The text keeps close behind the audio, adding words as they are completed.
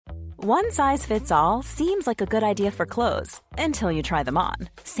One size fits all seems like a good idea for clothes until you try them on.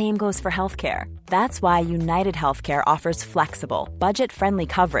 Same goes for healthcare. That's why United Healthcare offers flexible, budget-friendly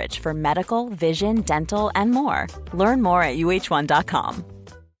coverage for medical, vision, dental, and more. Learn more at uh1.com.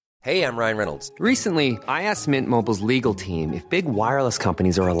 Hey, I'm Ryan Reynolds. Recently, I asked Mint Mobile's legal team if big wireless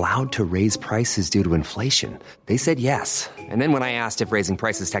companies are allowed to raise prices due to inflation. They said yes. And then when I asked if raising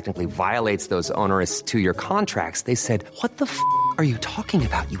prices technically violates those onerous two-year contracts, they said, "What the f*** are you talking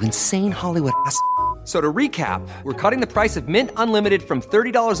about, you insane Hollywood ass?" So to recap, we're cutting the price of Mint Unlimited from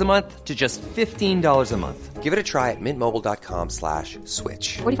 $30 a month to just $15 a month. Give it a try at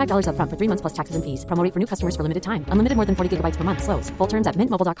mintmobile.com/switch. $45 up front for 3 months plus taxes and fees. Promo rate for new customers for limited time. Unlimited more than 40 gigabytes per month. Slows full terms at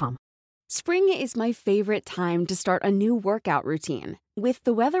mintmobile.com. Spring is my favorite time to start a new workout routine. With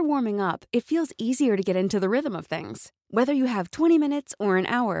the weather warming up, it feels easier to get into the rhythm of things. Whether you have 20 minutes or an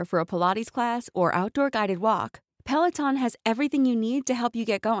hour for a Pilates class or outdoor guided walk, Peloton has everything you need to help you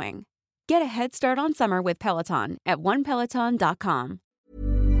get going. Get a head start on summer with Peloton at onepeloton.com.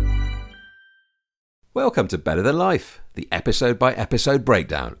 Welcome to Better Than Life, the episode-by-episode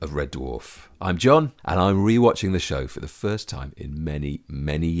breakdown of Red Dwarf. I'm John, and I'm rewatching the show for the first time in many,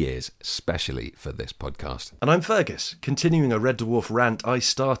 many years, especially for this podcast. And I'm Fergus, continuing a Red Dwarf rant I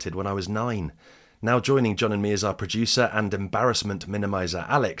started when I was 9. Now joining John and me is our producer and embarrassment minimiser,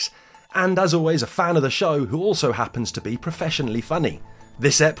 Alex. And as always, a fan of the show who also happens to be professionally funny.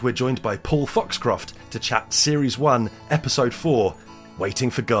 This ep, we're joined by Paul Foxcroft to chat Series 1, Episode 4,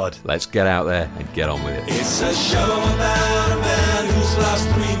 Waiting for God. Let's get out there and get on with it. It's a show about a man who's lost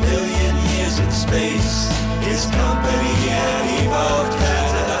 3 million years in space. His company an evolved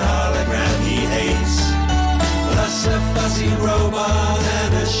cat and a hologram he hates. Plus a fuzzy robot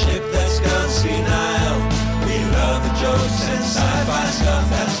and a ship that's gone senile. We love the jokes and sci-fi stuff,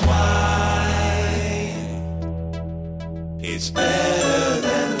 that's why it's better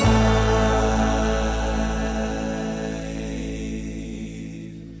than life.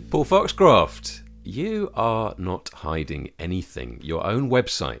 Paul Foxcroft, you are not hiding anything. Your own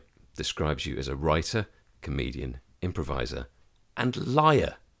website describes you as a writer, comedian, improviser, and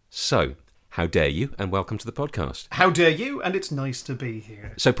liar. So, how dare you, and welcome to the podcast. How dare you, and it's nice to be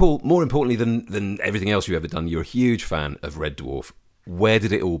here. So, Paul, more importantly than everything else you've ever done, you're a huge fan of Red Dwarf. Where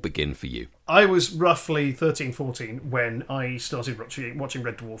did it all begin for you? I was roughly 13, 14 when I started watching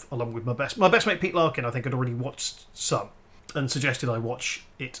Red Dwarf along with my best mate Pete Larkin. I think had already watched some and suggested I watch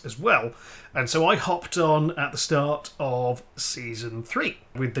it as well. And so I hopped on at the start of Season 3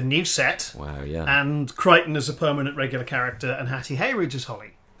 with the new set. Wow, yeah. And Crichton as a permanent regular character and Hattie Hayridge as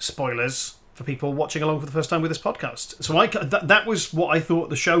Holly. Spoilers for people watching along for the first time with this podcast. So that was what I thought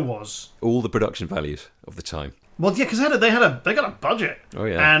the show was. All the production values of the time. Well, yeah, because they got a budget. Oh,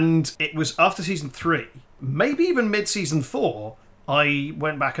 yeah. And it was after Season 3, maybe even mid-Season 4, I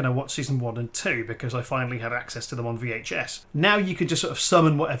went back and I watched Season 1 and 2 because I finally had access to them on VHS. Now you can just sort of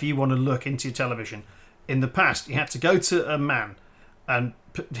summon whatever you want to look into your television. In the past, you had to go to a man and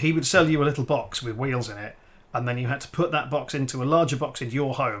he would sell you a little box with wheels in it, and then you had to put that box into a larger box in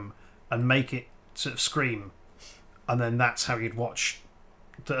your home and make it sort of scream. And then that's how you'd watch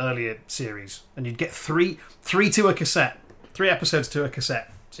the earlier series. And you'd get three to a cassette. 3 episodes to a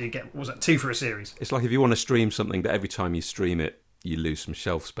cassette. So you get, what was that, 2 for a series? It's like if you want to stream something, but every time you stream it, you lose some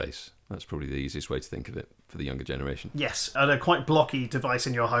shelf space. That's probably the easiest way to think of it for the younger generation. Yes, and a quite blocky device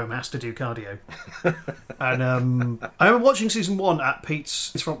in your home has to do cardio. And I remember watching Season 1 at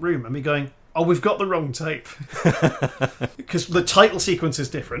Pete's front room and me going, oh, we've got the wrong tape. Because the title sequence is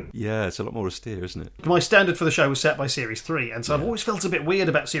different. Yeah, it's a lot more austere, isn't it? My standard for the show was set by Series 3, and so I've always felt a bit weird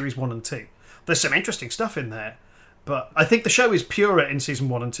about Series 1 and 2. There's some interesting stuff in there, but I think the show is purer in Season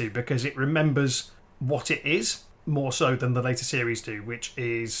 1 and 2 because it remembers what it is, more so than the later series do, which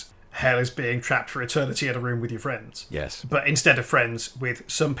is hell is being trapped for eternity in a room with your friends. Yes. But instead of friends, with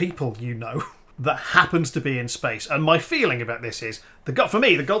some people you know that happens to be in space. And my feeling about this is, for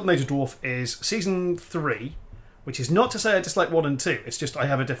me, the Golden Age of Dwarf is Season 3, which is not to say I dislike 1 and 2, it's just I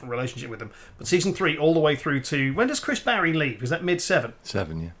have a different relationship with them. But Season 3 all the way through to, when does Chris Barry leave? Is that mid-7?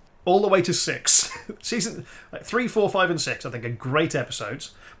 7, yeah. All the way to 6. Season 3, 4, 5 and 6 I think are great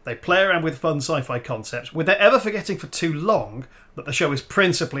episodes. They play around with fun sci-fi concepts without ever forgetting for too long that the show is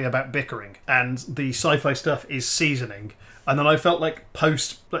principally about bickering and the sci-fi stuff is seasoning. And then I felt like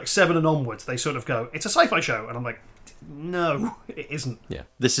post 7 and onwards they sort of go, it's a sci-fi show, and I'm like, no, it isn't. Yeah.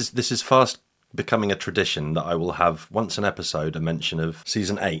 This is fast becoming a tradition that I will have once an episode a mention of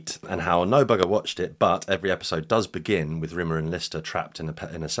Season 8 and how no bugger watched it, but every episode does begin with Rimmer and Lister trapped in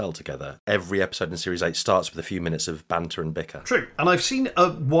a cell together. Every episode in Series 8 starts with a few minutes of banter and bicker. True, and I've seen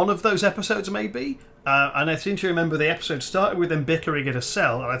one of those episodes maybe, And I seem to remember the episode started with them bickering in a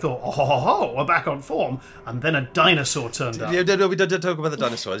cell, and I thought, oh, we're back on form. And then a dinosaur turned up. Yeah, we don't talk about the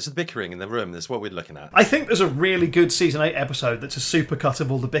dinosaur. It's the bickering in the room. That's what we're looking at. I think there's a really good Season 8 episode that's a supercut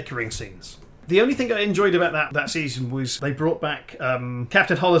of all the bickering scenes. The only thing I enjoyed about that season was they brought back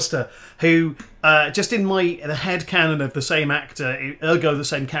Captain Hollister, who, just in the head canon of the same actor, ergo the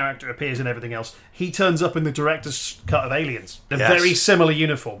same character appears in everything else, he turns up in the director's cut of Aliens. A very similar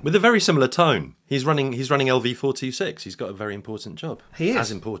uniform. With a very similar tone. He's running LV-426. He's got a very important job. He is.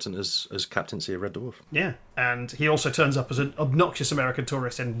 As important as captaincy of Red Dwarf. Yeah, and he also turns up as an obnoxious American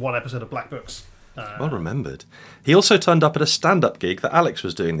tourist in one episode of Black Books. Well remembered. He also turned up at a stand-up gig that Alex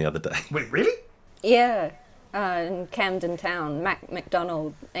was doing the other day. Wait, really? Yeah, in Camden Town, Mac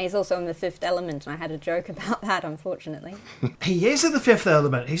McDonald. He's also in The Fifth Element, and I had a joke about that, unfortunately. He is in The Fifth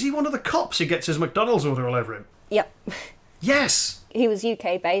Element. Is he one of the cops who gets his McDonald's order all over him? Yep. Yes! He was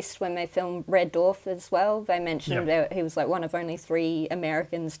UK-based when they filmed Red Dwarf as well. They mentioned that he was like one of only 3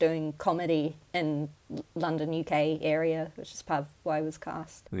 Americans doing comedy in London, UK area, which is part of why he was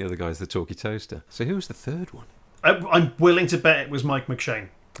cast. And the other guy's the Talkie Toaster. So who was the third one? I'm willing to bet it was Mike McShane.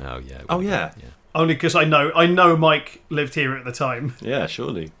 Oh, yeah. Yeah. Only because I know Mike lived here at the time. Yeah,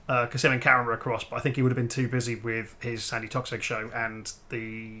 surely. Because him and Karen were across, but I think he would have been too busy with his Sandy Toxic show and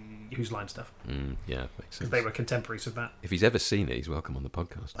the Whose Line stuff. Yeah, makes sense. They were contemporaries of that. If he's ever seen it, he's welcome on the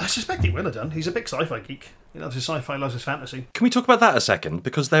podcast. I suspect he will have done. He's a big sci-fi geek. He loves his sci-fi, loves his fantasy. Can we talk about that a second?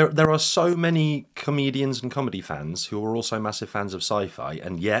 Because there are so many comedians and comedy fans who are also massive fans of sci-fi,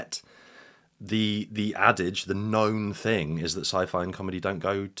 and yet the adage, the known thing, is that sci-fi and comedy don't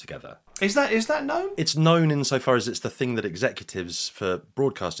go together. Is that known? It's known insofar as it's the thing that executives for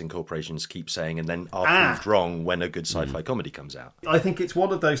broadcasting corporations keep saying and then are proved wrong when a good sci-fi comedy comes out. I think it's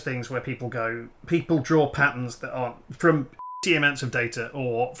one of those things where people draw patterns that aren't from amounts of data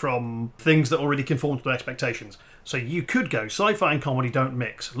or from things that already conform to their expectations. So you could go, sci-fi and comedy don't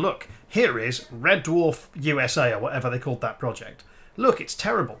mix. Look, here is Red Dwarf USA or whatever they called that project. Look, it's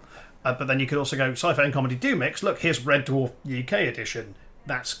terrible. But then you could also go, sci-fi and comedy do mix. Look, here's Red Dwarf UK edition.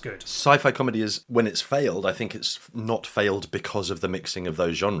 That's good. Sci-fi comedy is, when it's failed, I think it's not failed because of the mixing of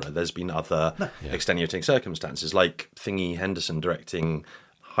those genres. There's been other extenuating circumstances, like Thingy Henderson directing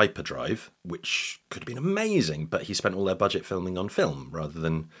Hyperdrive, which could have been amazing, but he spent all their budget filming on film rather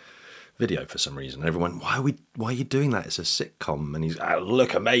than video for some reason. Everyone, why are you doing that? It's a sitcom, and it'll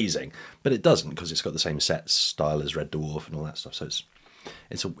look amazing, but it doesn't because it's got the same set style as Red Dwarf and all that stuff. So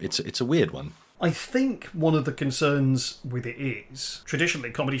it's a weird one. I think one of the concerns with it is,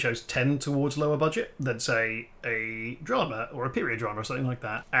 traditionally, comedy shows tend towards lower budget than, say, a drama or a period drama or something like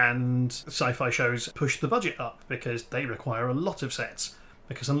that. And sci-fi shows push the budget up because they require a lot of sets.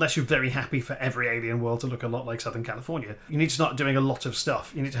 Because unless you're very happy for every alien world to look a lot like Southern California, you need to start doing a lot of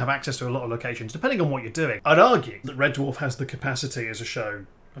stuff. You need to have access to a lot of locations, depending on what you're doing. I'd argue that Red Dwarf has the capacity as a show,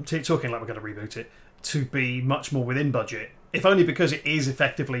 I'm talking like we're going to reboot it, to be much more within budget. If only because it is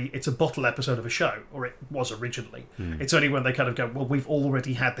effectively, it's a bottle episode of a show, or it was originally. It's only when they kind of go, well, we've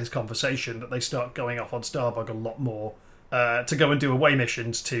already had this conversation, that they start going off on Starbug a lot more to go and do away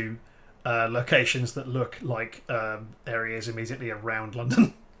missions to locations that look like areas immediately around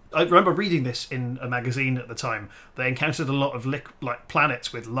London. I remember reading this in a magazine at the time. They encountered a lot of like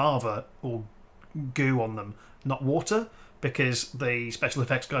planets with lava or goo on them, not water, because the special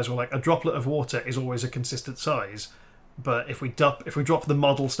effects guys were like, a droplet of water is always a consistent size. But if we drop the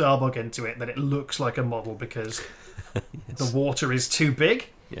model Starbug into it, then it looks like a model because the water is too big.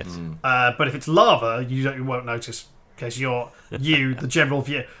 Yes. But if it's lava, you won't notice because the general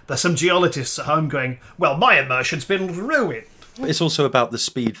view. There's some geologists at home going, well, my immersion's been ruined. It's also about the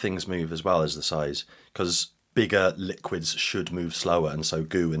speed things move as well as the size, because bigger liquids should move slower, and so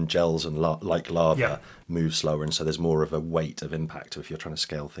goo and gels and like lava move slower, and so there's more of a weight of impact if you're trying to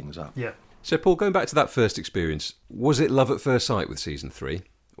scale things up. Yeah. So, Paul, going back to that first experience, was it love at first sight with season 3,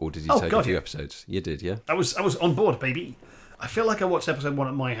 or did you take a few episodes? You did, yeah. I was on board, baby. I feel like I watched episode 1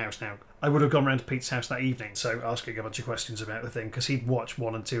 at my house now. I would have gone round to Pete's house that evening, so asking a bunch of questions about the thing, because he'd watched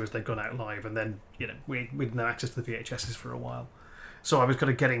 1 and 2 as they'd gone out live, and then we'd no access to the VHSs for a while. So I was kind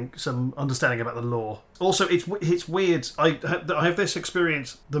of getting some understanding about the lore. Also, it's weird. I have this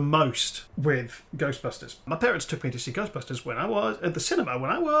experience the most with Ghostbusters. My parents took me to see Ghostbusters when I was at the cinema when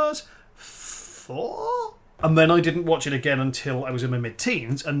I was 4. And then I didn't watch it again until I was in my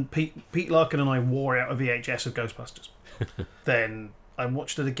mid-teens, and Pete Larkin and I wore out a VHS of Ghostbusters. Then I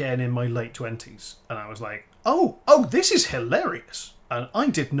watched it again in my late 20s, and I was like, oh, this is hilarious. And I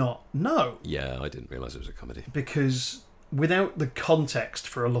did not know. Yeah, I didn't realise it was a comedy. Because without the context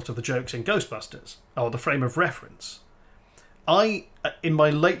for a lot of the jokes in Ghostbusters, or the frame of reference, I, in my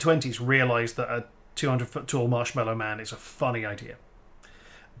late 20s, realised that 200-foot tall marshmallow man is a funny idea.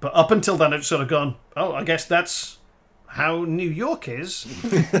 But up until then, I've sort of gone, oh, I guess that's how New York is,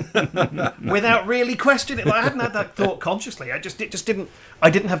 without really questioning it. I hadn't had that thought consciously. I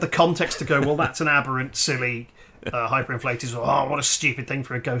didn't have the context to go, well, that's an aberrant, silly, hyperinflated, oh, what a stupid thing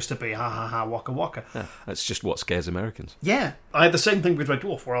for a ghost to be, ha ha ha, waka waka. Yeah, that's just what scares Americans. Yeah, I had the same thing with Red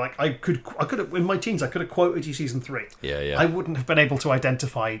Dwarf, where I could have, in my teens, I could have quoted you season 3. Yeah. I wouldn't have been able to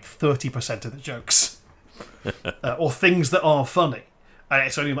identify 30% of the jokes, or things that are funny. And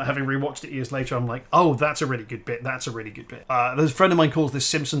it's only like having rewatched it years later, I'm like, oh, that's a really good bit. That's a really good bit. There's a friend of mine calls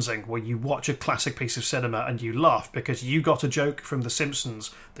this Simpsonsing, where you watch a classic piece of cinema and you laugh because you got a joke from The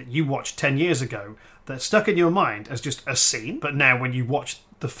Simpsons that you watched 10 years ago that's stuck in your mind as just a scene. But now when you watch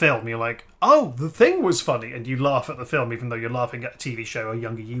the film, you're like, oh, the thing was funny. And you laugh at the film, even though you're laughing at a TV show or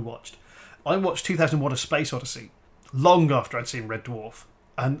younger you watched. I watched 2001: A Space Odyssey long after I'd seen Red Dwarf.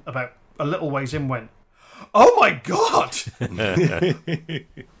 And about a little ways in went, oh my God!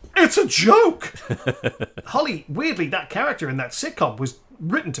 It's a joke! Holly, weirdly, that character in that sitcom was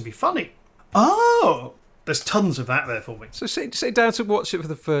written to be funny. Oh! There's tons of that there for me. So sit down to watch it for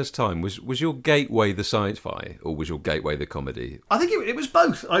the first time. Was your gateway the sci-fi, or was your gateway the comedy? I think it was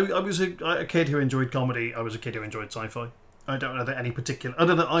both. I was a kid who enjoyed comedy. I was a kid who enjoyed sci-fi. I don't know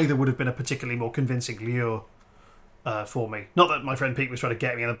that either would have been a particularly more convincing lure for me. Not that my friend Pete was trying to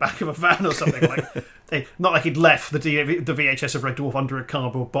get me in the back of a van or something. Not like he'd left the VHS of Red Dwarf under a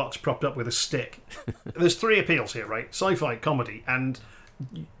cardboard box propped up with a stick. There's 3 appeals here, right? Sci-fi, comedy, and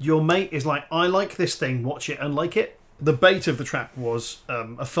your mate is like, I like this thing, watch it and like it. The bait of the trap was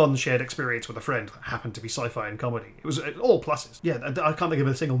a fun shared experience with a friend that happened to be sci-fi and comedy. It was all pluses. Yeah, I can't think of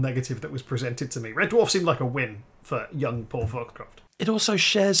a single negative that was presented to me. Red Dwarf seemed like a win for young Paul Foxcroft. It also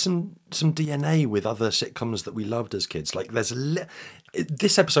shares some DNA with other sitcoms that we loved as kids. Like there's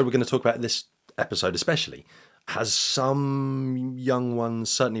this episode we're going to talk about, this episode especially, has some young ones,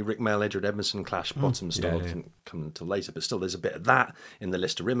 certainly Rick Mail, Edward Edmondson clash, bottom style, didn't come until later, but still there's a bit of that in the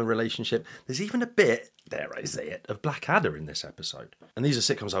Lister Rimmer relationship. There's even a bit, dare I say it, of Blackadder in this episode. And these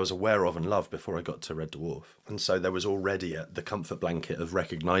are sitcoms I was aware of and loved before I got to Red Dwarf. And so there was already the comfort blanket of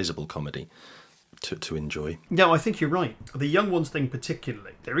recognisable comedy to enjoy. No, I think you're right. The young ones thing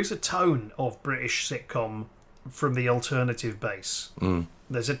particularly. There is a tone of British sitcom from the alternative base.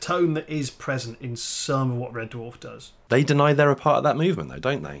 There's a tone that is present in some of what Red Dwarf does. They deny they're a part of that movement, though,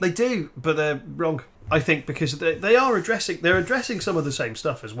 don't they? They do, but they're wrong. I think because they're addressing some of the same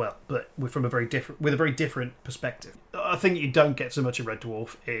stuff as well, but with a very different perspective. I think you don't get so much in Red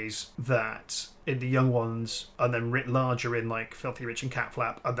Dwarf is that in the young ones, and then writ larger in like Filthy Rich and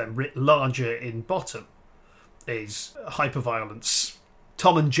Catflap, and then writ larger in Bottom, is hyperviolence,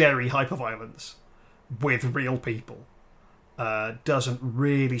 Tom and Jerry hyperviolence with real people. Doesn't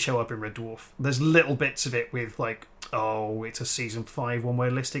really show up in Red Dwarf. There's little bits of it with like, oh, it's a season 5 one where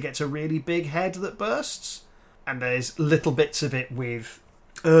Lister gets a really big head that bursts, and there's little bits of it with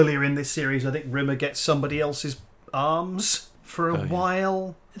earlier in this series. I think Rimmer gets somebody else's arms for a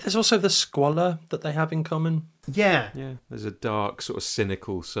while. There's also the squalor that they have in common. Yeah. There's a dark, sort of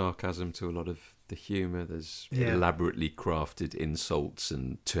cynical sarcasm to a lot of the humour. There's elaborately crafted insults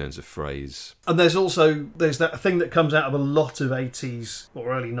and turns of phrase. And there's that thing that comes out of a lot of 80s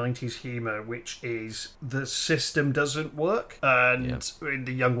or early 90s humour, which is the system doesn't work. And in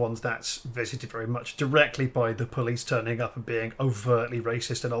the young ones, that's visited very much directly by the police turning up and being overtly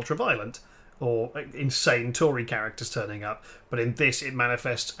racist and ultra-violent, or insane Tory characters turning up. But in this, it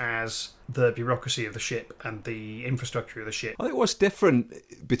manifests as the bureaucracy of the ship and the infrastructure of the ship. I think what's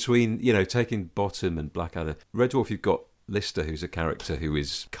different between, taking Bottom and Blackadder, Red Dwarf, you've got Lister, who's a character who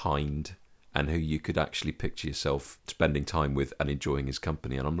is kind and who you could actually picture yourself spending time with and enjoying his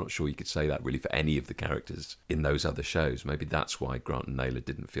company. And I'm not sure you could say that really for any of the characters in those other shows. Maybe that's why Grant and Naylor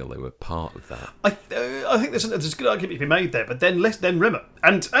didn't feel they were part of that. I think there's a good argument to be made there, but then Rimmer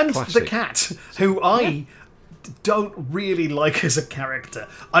and the cat, who I don't really like as a character.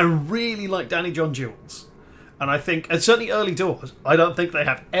 I really like Danny John Jules. And I think, and certainly early doors, I don't think they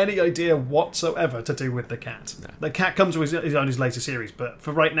have any idea whatsoever to do with the cat. No. The cat comes with his later series, but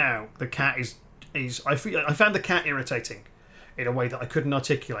for right now, the cat is I found the cat irritating in a way that I couldn't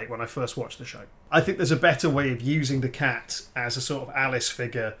articulate when I first watched the show. I think there's a better way of using the cat as a sort of Alice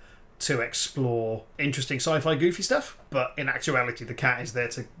figure to explore interesting sci-fi goofy stuff, but in actuality, the cat is there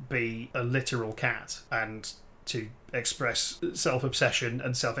to be a literal cat and to express self-obsession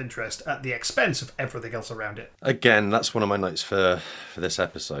and self-interest at the expense of everything else around it. Again, that's one of my notes for this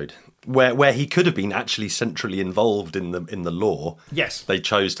episode, where he could have been actually centrally involved in the lore. Yes, they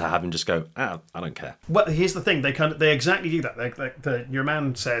chose to have him just go, I don't care. Well, here's the thing: they exactly do that. Your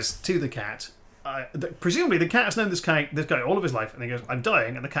man says to the cat, presumably the cat has known this guy all of his life, and he goes, I'm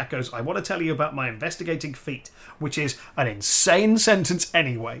dying, and the cat goes, I want to tell you about my investigating feat, which is an insane sentence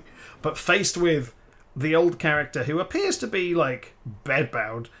anyway, but faced with the old character who appears to be, like,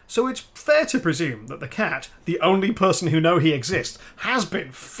 bedbound, so it's fair to presume that the cat, the only person who know he exists, has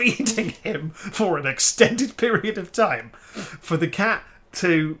been feeding him for an extended period of time. For the cat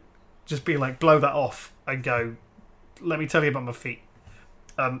to just be like, blow that off and go, let me tell you about my feet,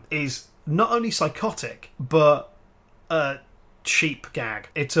 is not only psychotic, but a cheap gag.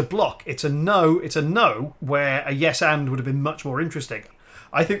 It's a block. It's a no, where a yes and would have been much more interesting.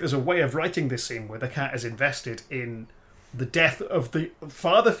 I think there's a way of writing this scene where the cat is invested in the death of the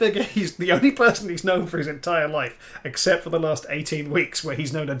father figure. He's the only person he's known for his entire life, except for the last 18 weeks, where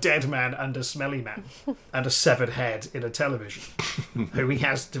he's known a dead man and a smelly man and a severed head in a television, who he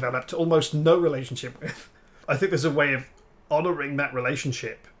has developed almost no relationship with. I think there's a way of honouring that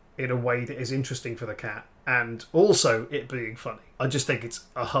relationship in a way that is interesting for the cat, and also it being funny. I just think it's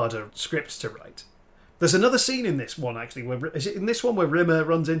a harder script to write. There's another scene in this one, actually. Is it in this one where Rimmer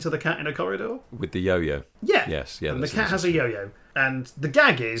runs into the cat in a corridor? With the yo-yo. Yeah. Yes, yeah. And the cat has a yo-yo. And the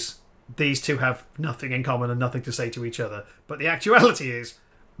gag is these two have nothing in common and nothing to say to each other. But the actuality is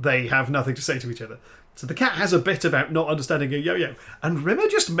they have nothing to say to each other. So the cat has a bit about not understanding a yo-yo. And Rimmer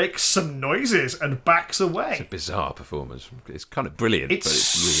just makes some noises and backs away. It's a bizarre performance. It's kind of brilliant, but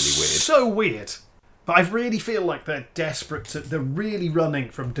it's really weird. So weird. But I really feel like they're desperate they're really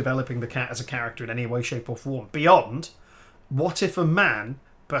running from developing the cat as a character in any way, shape or form. Beyond, what if a man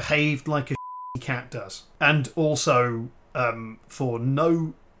behaved like a cat does? And also, for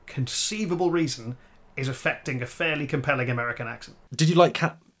no conceivable reason, is affecting a fairly compelling American accent. Did you like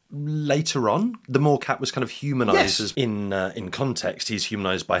Cat later on? The more Cat was kind of humanised. Yes. In context, he's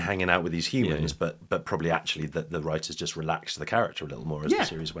humanised by hanging out with these humans, but probably actually the writers just relaxed the character a little more as the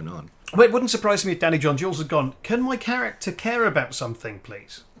series went on. Well, it wouldn't surprise me if Danny John Jules had gone, can my character care about something,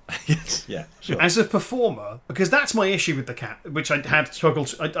 please? Yes, yeah, sure. As a performer, because that's my issue with the cat, which I struggled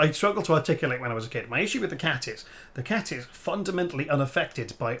to articulate when I was a kid. My issue with the cat is fundamentally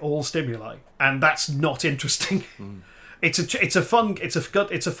unaffected by all stimuli, and that's not interesting. It's a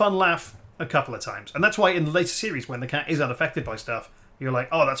fun laugh a couple of times, and that's why in the later series, when the cat is unaffected by stuff, you're like,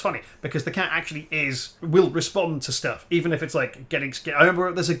 oh, that's funny, because the cat actually will respond to stuff, even if it's like getting scared. I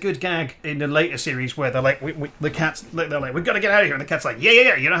remember there's a good gag in the later series where they're like, the cat's, they're like, we've got to get out of here, and the cat's like,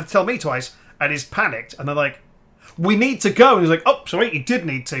 yeah, you don't have to tell me twice, and he's panicked, and they're like, we need to go, and he's like, oh, sorry, you did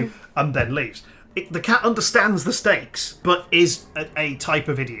need to, and then leaves. The cat understands the stakes, but is a type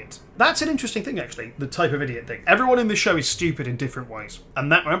of idiot. That's an interesting thing, actually, the type of idiot thing. Everyone in this show is stupid in different ways.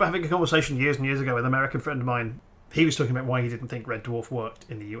 And I remember having a conversation years and years ago with an American friend of mine. He was talking about why he didn't think Red Dwarf worked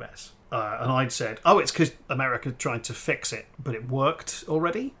in the US. And I'd said, it's because America tried to fix it, but it worked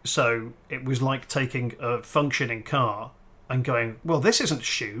already. So it was like taking a functioning car and going, well, this isn't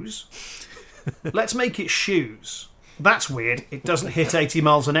shoes. Let's make it shoes. That's weird. It doesn't hit 80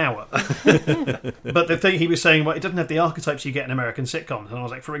 miles an hour. But the thing he was saying, well, it doesn't have the archetypes you get in American sitcoms. And I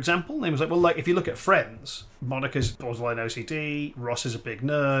was like, for example? And he was like, well, like, if you look at Friends, Monica's borderline OCD, Ross is a big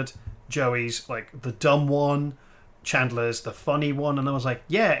nerd, Joey's, like, the dumb one, Chandler's the funny one. And I was like,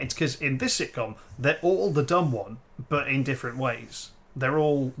 yeah, it's because in this sitcom, they're all the dumb one, but in different ways. They're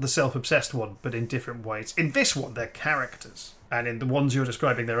all the self-obsessed one, but in different ways. In this one, they're characters. And in the ones you're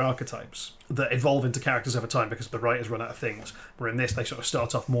describing, they're archetypes that evolve into characters over time because the writers run out of things. Where in this, they sort of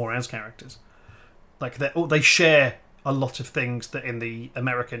start off more as characters. Like, they share a lot of things that in the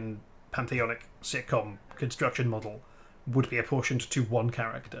American pantheonic sitcom construction model would be apportioned to one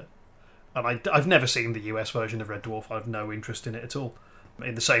character. And I've never seen the US version of Red Dwarf. I have no interest in it at all.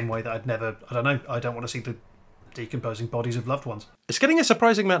 In the same way that I don't want to see the decomposing bodies of loved ones. It's getting a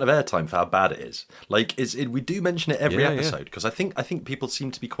surprising amount of airtime for how bad it is. Like, we do mention it every episode because I think people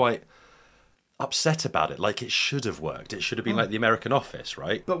seem to be quite upset about it. Like, it should have worked. It should have been like The American Office,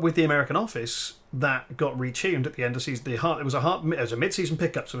 right? But with The American Office, that got retuned at the end of season. It was a mid-season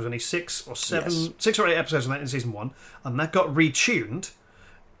pickup, so there was only 6 or 8 episodes in season 1, and that got retuned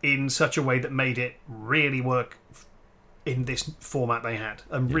in such a way that made it really work in this format they had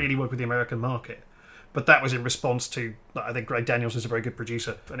and really work with the American market. But that was in response to, I think Greg Daniels is a very good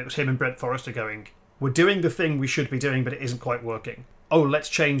producer, and it was him and Brent Forrester going, we're doing the thing we should be doing, but it isn't quite working. Oh, let's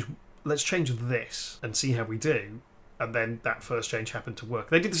change this and see how we do. And then that first change happened to work.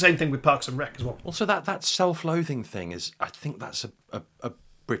 They did the same thing with Parks and Rec as well. Also, that self-loathing thing is, I think that's a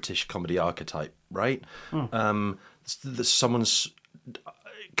British comedy archetype, right? Someone's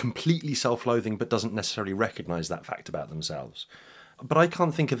completely self-loathing but doesn't necessarily recognise that fact about themselves. But I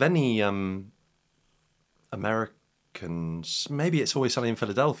can't think of any Americans, maybe it's Always Sunny in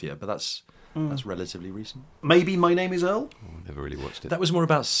Philadelphia, but that's That's relatively recent. Maybe My Name is Earl? Oh, I never really watched it. That was more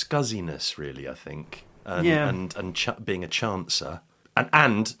about scuzziness, really, I think. And being a chancer.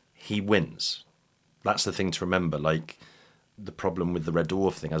 And he wins. That's the thing to remember. Like, the problem with the Red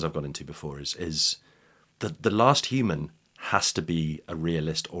Dwarf thing, as I've gone into before, is the last human has to be a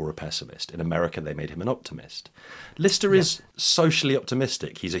realist or a pessimist. In America, they made him an optimist. Lister is socially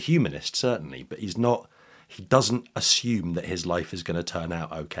optimistic. He's a humanist, certainly, but he's not. He doesn't assume that his life is going to turn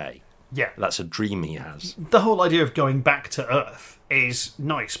out okay. Yeah. That's a dream he has. The whole idea of going back to Earth is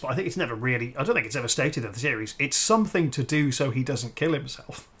nice, but I think it's never really... I don't think it's ever stated in the series. It's something to do so he doesn't kill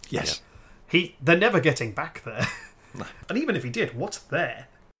himself. Yes. They're never getting back there. No. And even if he did, what's there?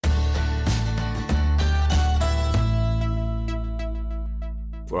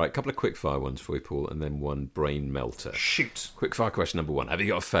 All right, a couple of quick-fire ones for you, Paul, and then one brain melter. Shoot. Quick-fire question number one. Have you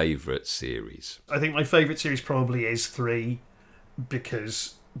got a favourite series? I think my favourite series probably is 3,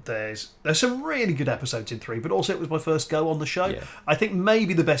 because there's some really good episodes in 3, but also it was my first go on the show. Yeah. I think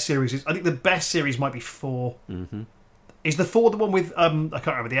maybe the best series is... I think the best series might be 4. Mm-hmm. Is the 4 the one with... I can't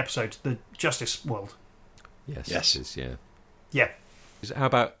remember the episode. The Justice World. Yes. Yes. It is, yeah. Yeah. How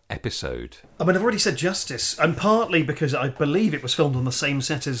about episode? I mean, I've already said Justice, and partly because I believe it was filmed on the same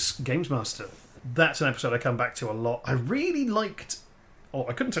set as Games Master. That's an episode I come back to a lot. I really liked... Oh,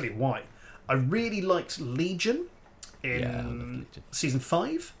 I couldn't tell you why. I really liked Legion in season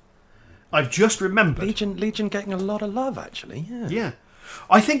 5. I've just remembered... Legion getting a lot of love, actually. Yeah.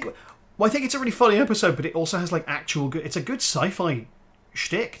 I think it's a really funny episode, but it also has like actual good... It's a good sci-fi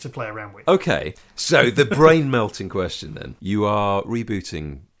shtick to play around with. Okay, so the brain-melting question then. You are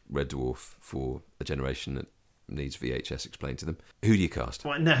rebooting Red Dwarf for a generation that needs VHS explained to them. Who do you cast?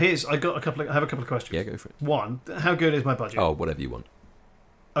 Right, now I have a couple of questions. Yeah, go for it. One, how good is my budget? Oh, whatever you want.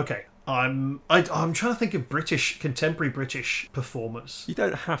 Okay, I'm trying to think of contemporary British performers. You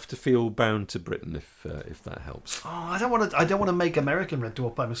don't have to feel bound to Britain if that helps. Oh, I don't want to make American Red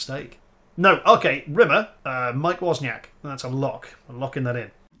Dwarf by mistake. No, okay, Rimmer, Mike Wozniak. That's a lock. I'm locking that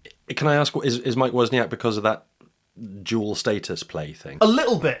in. Can I ask, is Mike Wozniak because of that dual status play thing? A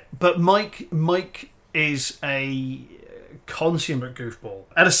little bit, but Mike is a consummate goofball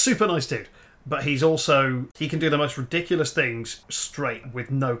and a super nice dude. But he can do the most ridiculous things straight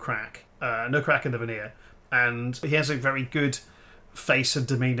with no crack in the veneer. And he has a very good face and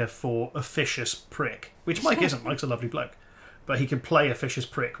demeanour for officious prick, which Mike isn't. Mike's a lovely bloke. But he can play officious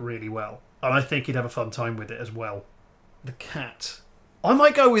prick really well. And I think he'd have a fun time with it as well. The cat. I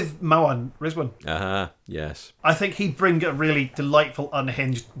might go with Moan Rizwan. Yes. I think he'd bring a really delightful,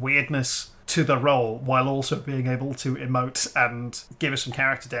 unhinged weirdness to the role while also being able to emote and give us some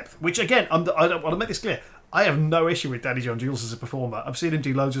character depth. Which, again, I don't want to make this clear. I have no issue with Danny John Jules as a performer. I've seen him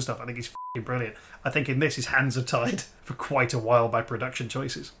do loads of stuff. I think he's f***ing brilliant. I think in this his hands are tied for quite a while by production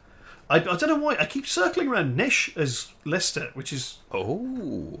choices. I don't know why I keep circling around Nish as Lister, which is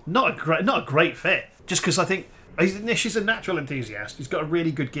not a great fit. Just because I think Nish is a natural enthusiast. He's got a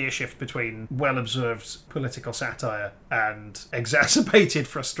really good gear shift between well-observed political satire and exacerbated,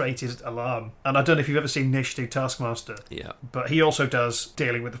 frustrated alarm. And I don't know if you've ever seen Nish do Taskmaster. Yeah. But he also does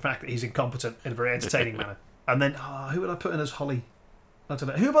dealing with the fact that he's incompetent in a very entertaining manner. And then, who would I put in as Holly? I don't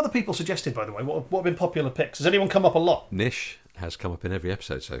know. Who have other people suggested, by the way? What have been popular picks? Has anyone come up a lot? Nish has come up in every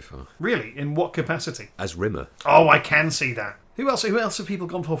episode so far. Really? In what capacity? As Rimmer. Oh, I can see that. Who else have people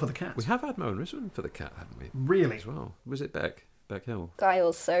gone for the cat? We have had Moan Rizwan for the cat, haven't we? Really? As well. Was it Beck Hill? I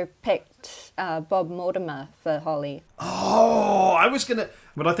also picked Bob Mortimer for Holly. Oh, I was going to...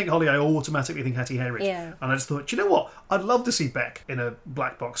 When I think Holly, I automatically think Hattie Hayridge. Yeah. And I just thought, you know what? I'd love to see Beck in a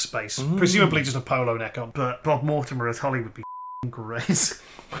black box space. Presumably just a polo neck on. But Bob Mortimer as Holly would be great.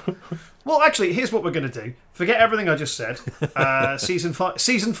 Well, actually, here's what we're going to do. Forget everything I just said. Season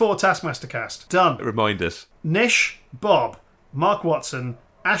 4 Taskmaster cast. Done. Remind us. Nish, Bob, Mark Watson,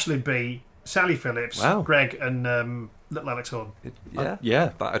 Ashley B, Sally Phillips, Greg, and Little Alex Horn.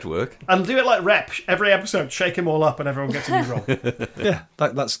 Yeah, that'd work. And do it like Rep. Every episode, shake them all up and everyone gets a new role. Yeah,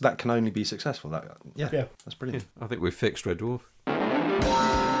 that can only be successful. Yeah, that's brilliant. I think we've fixed Red Dwarf.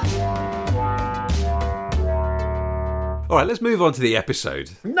 All right, let's move on to the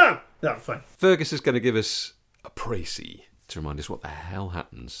episode. No, fine. Fergus is going to give us a précis to remind us what the hell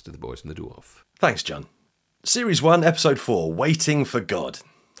happens to the boys and the dwarf. Thanks, John. Series 1, Episode 4, Waiting for God.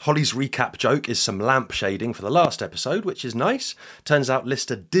 Holly's recap joke is some lampshading for the last episode, which is nice. Turns out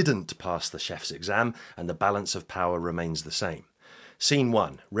Lister didn't pass the chef's exam, and the balance of power remains the same. Scene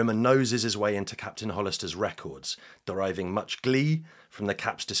 1, Rimmer noses his way into Captain Hollister's records, deriving much glee from the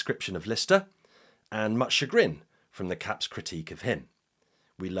Cap's description of Lister, and much chagrin from the Cap's critique of him.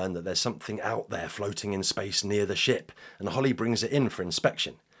 We learn that there's something out there floating in space near the ship, and Holly brings it in for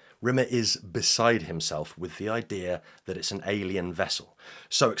inspection. Rimmer is beside himself with the idea that it's an alien vessel.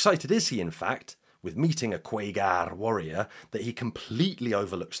 So excited is he, in fact, with meeting a Quagar warrior, that he completely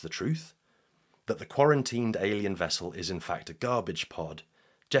overlooks the truth, that the quarantined alien vessel is in fact a garbage pod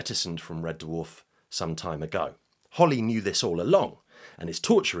jettisoned from Red Dwarf some time ago. Holly knew this all along and is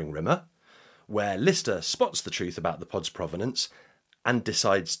torturing Rimmer, where Lister spots the truth about the pod's provenance and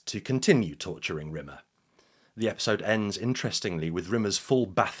decides to continue torturing Rimmer. The episode ends, interestingly, with Rimmer's full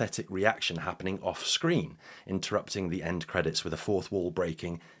bathetic reaction happening off-screen, interrupting the end credits with a fourth wall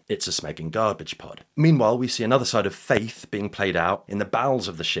breaking, "It's a smegging garbage pod." Meanwhile, we see another side of Faith being played out in the bowels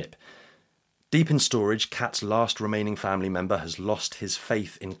of the ship. Deep in storage, Kat's last remaining family member has lost his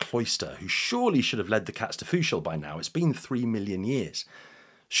faith in Cloister, who surely should have led the Cats to Fushel by now. It's been 3 million years.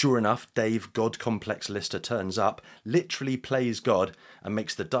 Sure enough, Dave God-complex Lister turns up, literally plays God, and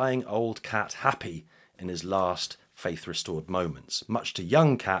makes the dying old cat happy in his last faith-restored moments, much to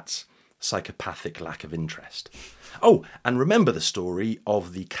young Kat's psychopathic lack of interest. Oh, and remember the story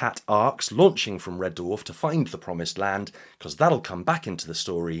of the cat arcs launching from Red Dwarf to find the Promised Land, because that'll come back into the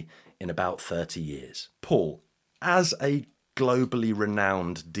story in about 30 years. Paul, as a globally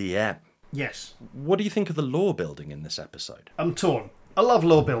renowned DM, yes, what do you think of the lore building in this episode? I'm torn. I love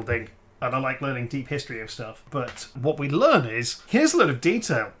lore building, and I like learning deep history of stuff, but what we learn is, here's a lot of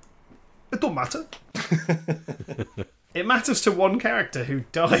detail. It don't matter. It matters to one character who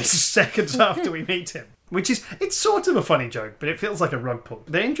dies seconds after we meet him. It's sort of a funny joke, but it feels like a rug pull.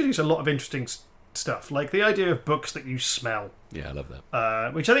 They introduce a lot of interesting stuff, like the idea of books that you smell. Yeah, I love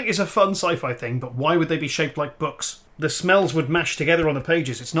that. Which I think is a fun sci-fi thing, but why would they be shaped like books? The smells would mash together on the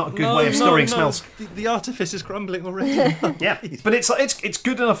pages. It's not a good way of storing smells. The artifice is crumbling already. Yeah, but it's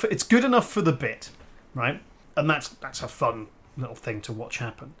good enough. It's good enough for the bit, right? And that's a fun little thing to watch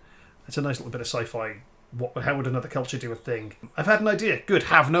happen. It's a nice little bit of sci-fi. How would another culture do a thing? I've had an idea. Good,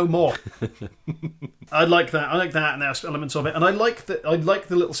 have no more. I like that. And there's elements of it. And I like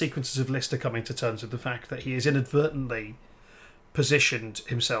the little sequences of Lister coming to terms with the fact that he has inadvertently positioned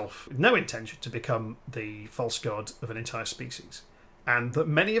himself, with no intention, to become the false god of an entire species. And that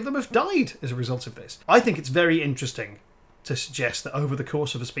many of them have died as a result of this. I think it's very interesting to suggest that over the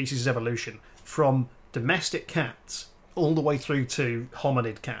course of a species' evolution, from domestic cats all the way through to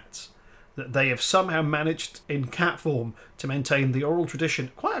hominid cats, that they have somehow managed in cat form to maintain the oral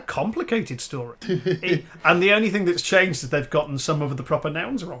tradition. Quite a complicated story. And the only thing that's changed is they've gotten some of the proper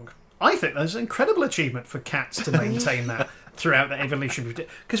nouns wrong. I think that's an incredible achievement for cats to maintain that throughout the evolution.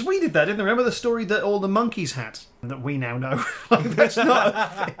 Because we did that, didn't we? Remember the story that all the monkeys had that we now know? That's not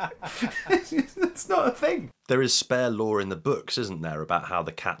a thing. That's not a thing. There is spare lore in the books, isn't there, about how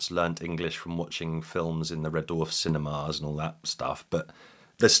the cats learnt English from watching films in the Red Dwarf cinemas and all that stuff, but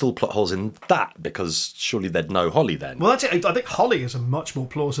there's still plot holes in that, because surely they'd know Holly then. Well, that's it. I think Holly is a much more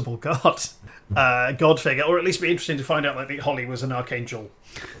plausible god figure, or at least be interesting to find out that Holly was an archangel.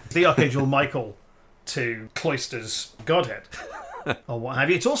 The Archangel Michael to Cloister's godhead. Or what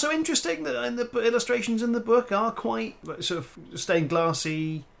have you. It's also interesting that the illustrations in the book are quite sort of stained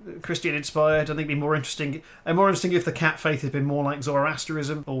glassy, Christian inspired. I think it'd be more interesting if the cat faith had been more like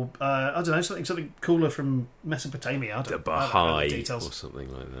Zoroastrianism, or I don't know, something cooler from Mesopotamia. The Baha'i or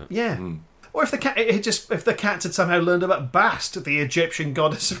something like that. Yeah. Or if the cats had somehow learned about Bast, the Egyptian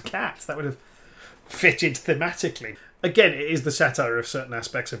goddess of cats, that would have fitted thematically. Again, it is the satire of certain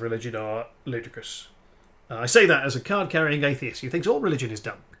aspects of religion are ludicrous. I say that as a card-carrying atheist who thinks all religion is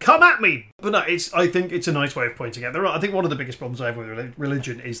dumb. Come at me! But no, I think it's a nice way of pointing out. I think one of the biggest problems I have with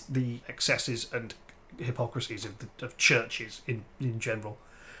religion is the excesses and hypocrisies of churches in general.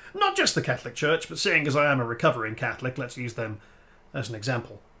 Not just the Catholic Church, but seeing as I am a recovering Catholic, let's use them as an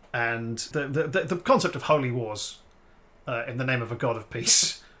example. And the concept of holy wars in the name of a god of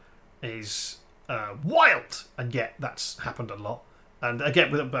peace is wild, and yet that's happened a lot. And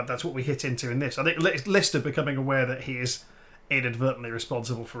again, that's what we hit into in this. I think Lister becoming aware that he is inadvertently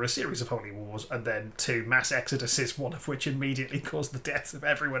responsible for a series of holy wars, and then 2 mass exoduses, one of which immediately caused the deaths of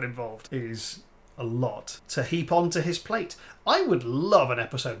everyone involved, is a lot to heap onto his plate. I would love an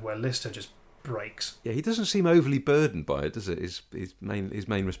episode where Lister just breaks. Yeah, he doesn't seem overly burdened by it, does it? His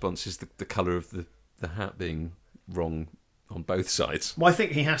main response is the colour of the hat being wrong on both sides. Well, I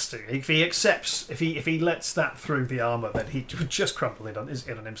think he has to. If he accepts, if he lets that through the armour, then he would just crumple in on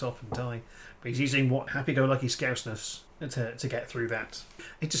himself and die. But he's using happy-go-lucky scousness to get through that.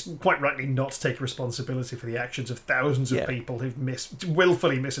 He just quite rightly not take responsibility for the actions of thousands of people who've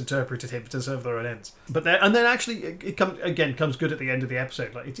willfully misinterpreted him to serve their own ends. But then actually it comes good at the end of the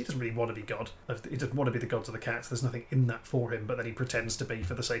episode. Like, he doesn't really want to be God. He doesn't want to be the god of the cats. There's nothing in that for him. But then he pretends to be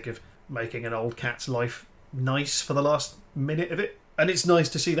for the sake of making an old cat's life nice for the last minute of it. And it's nice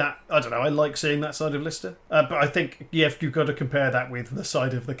to see that. I don't know, I like seeing that side of Lister. But I think you've got to compare that with the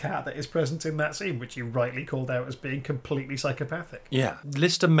side of the cat that is present in that scene, which you rightly called out as being completely psychopathic. Yeah.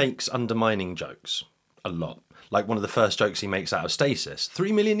 Lister makes undermining jokes a lot. Like one of the first jokes he makes out of stasis.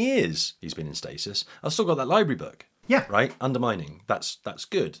 3 million years he's been in stasis. I've still got that library book. Yeah. Right? Undermining. That's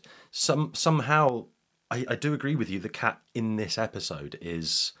good. Somehow, I do agree with you, the cat in this episode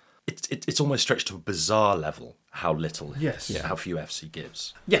is... It's almost stretched to a bizarre level how little, how few Fs he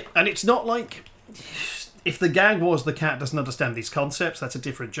gives. Yeah, and it's not like... If the gag was the cat doesn't understand these concepts, that's a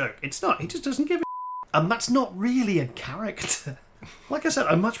different joke. It's not. He just doesn't give a... And that's not really a character. Like I said,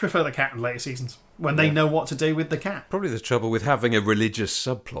 I much prefer the cat in later seasons, when they know what to do with the cat. Probably the trouble with having a religious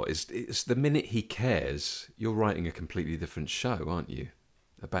subplot is the minute he cares, you're writing a completely different show, aren't you?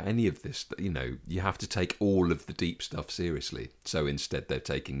 About any of this, you have to take all of the deep stuff seriously. So instead, they're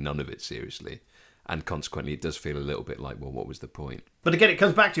taking none of it seriously. And consequently, it does feel a little bit like, well, what was the point? But again, it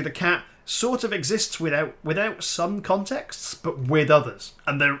comes back to the cat sort of exists without some contexts, but with others.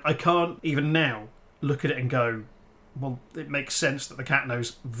 And I can't, even now, look at it and go, well, it makes sense that the cat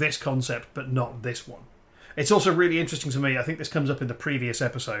knows this concept, but not this one. It's also really interesting to me, I think this comes up in the previous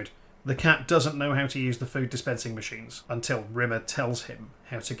episode, the cat doesn't know how to use the food dispensing machines until Rimmer tells him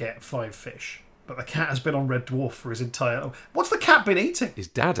how to get 5 fish. But the cat has been on Red Dwarf for his entire... What's the cat been eating? His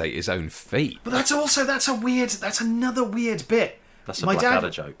dad ate his own feet. But that's another weird bit. That's a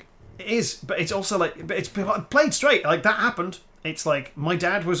Blackadder joke. It is, but it's also like... But it's played straight. Like, that happened. It's like, my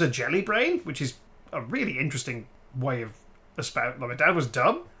dad was a jelly brain, which is a really interesting way of... Like, my dad was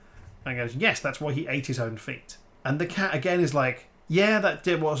dumb. And he goes, yes, that's why he ate his own feet. And the cat, again, is like... Yeah, that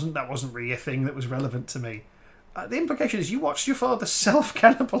wasn't really a thing that was relevant to me. The implication is you watched your father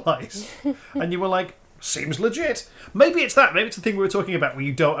self-cannibalise, and you were like, seems legit. Maybe it's that. Maybe it's the thing we were talking about where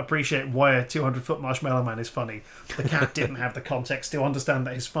you don't appreciate why a 200-foot Marshmallow Man is funny. The cat didn't have the context to understand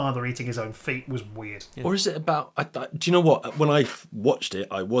that his father eating his own feet was weird. Yeah. Or is it about... do you know what? When I watched it,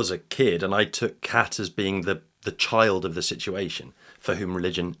 I was a kid, and I took Cat as being the child of the situation, for whom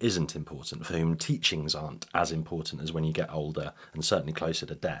religion isn't important, for whom teachings aren't as important as when you get older and certainly closer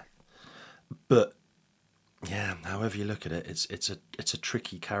to death. But yeah, however you look at it, it's a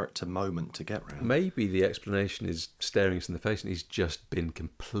tricky character moment to get round. Maybe the explanation is staring us in the face and he's just been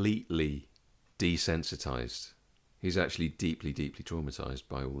completely desensitised. He's actually deeply, deeply traumatised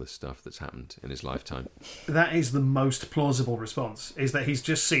by all this stuff that's happened in his lifetime. That is the most plausible response, is that he's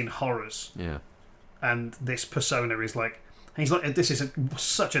just seen horrors. Yeah. And this persona is like... He's like, this is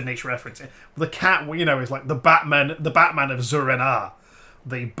such a niche reference. The cat, is like the Batman of Zur-En-Arrh,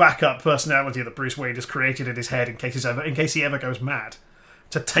 the backup personality that Bruce Wayne has created in his head in case he ever goes mad,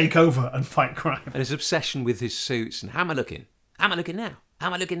 to take over and fight crime. And his obsession with his suits and how am I looking? How am I looking now? How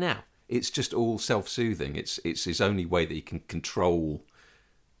am I looking now? It's just all self-soothing. It's his only way that he can control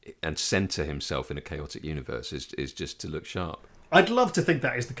and centre himself in a chaotic universe is just to look sharp. I'd love to think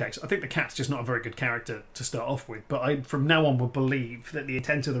that is the case. I think the cat's just not a very good character to start off with, but I, from now on, would believe that the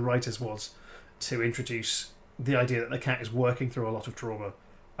intent of the writers was to introduce the idea that the cat is working through a lot of trauma,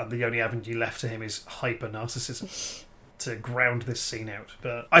 and the only avenue left to him is hyper-narcissism to ground this scene out.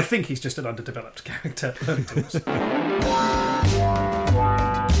 But I think he's just an underdeveloped character.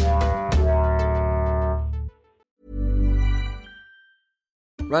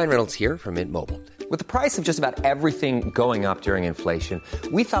 Ryan Reynolds here from Mint Mobile. With the price of just about everything going up during inflation,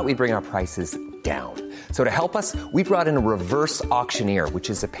 we thought we'd bring our prices down. So to help us, we brought in a reverse auctioneer, which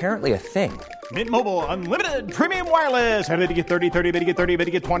is apparently a thing. Mint Mobile Unlimited Premium Wireless. How to get 30, 30, bit to get 30, bit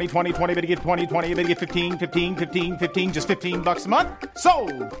to get 20, 20, 20, bit to get 20, 20, bit to get 15, 15, 15, 15, just $15 a month?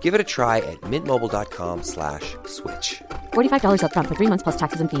 Sold! Give it a try at mintmobile.com/switch. $45 up front for 3 months plus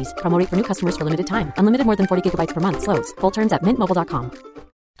taxes and fees. Promo rate for new customers for limited time. Unlimited more than 40 gigabytes per month. Slows full terms at mintmobile.com.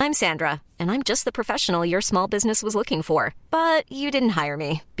 I'm Sandra, and I'm just the professional your small business was looking for. But you didn't hire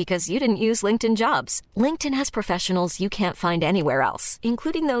me because you didn't use LinkedIn Jobs. LinkedIn has professionals you can't find anywhere else,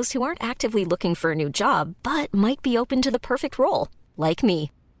 including those who aren't actively looking for a new job, but might be open to the perfect role, like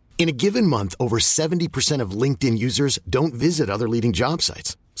me. In a given month, over 70% of LinkedIn users don't visit other leading job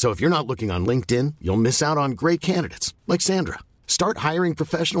sites. So if you're not looking on LinkedIn, you'll miss out on great candidates like Sandra. Start hiring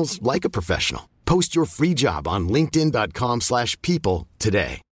professionals like a professional. Post your free job on linkedin.com/people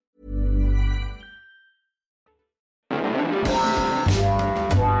today.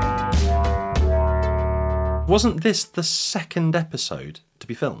 Wasn't this the second episode to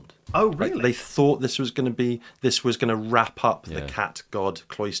be filmed? Oh, really? Like, they thought this was going to wrap up the cat god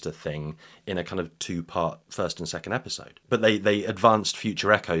cloister thing in a kind of 2-part first and second episode. But they advanced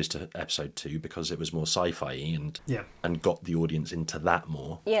Future Echoes to episode 2 because it was more sci-fi and got the audience into that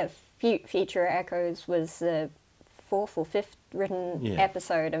more. Yeah, Future Echoes was the fourth or fifth written Yeah.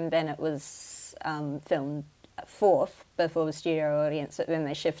 episode, and then it was filmed fourth before the studio audience, but then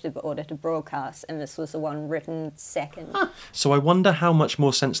they shifted the order to broadcast, and this was the one written second. So I wonder how much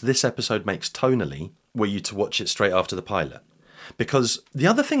more sense this episode makes tonally were you to watch it straight after the pilot. Because the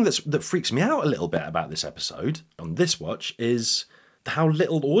other thing that freaks me out a little bit about this episode on this watch is how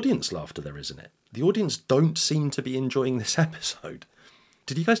little audience laughter there is in it. The audience don't seem to be enjoying this episode.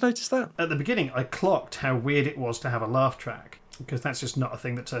 Did you guys notice that? At the beginning, I clocked how weird it was to have a laugh track, because that's just not a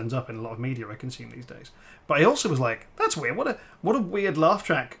thing that turns up in a lot of media I consume these days. But I also was like, that's weird. What a weird laugh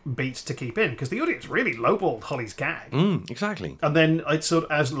track beat to keep in, because the audience really lowballed Holly's gag. Exactly. And then,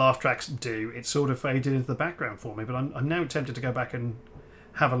 as laugh tracks do, it sort of faded into the background for me. But I'm now tempted to go back and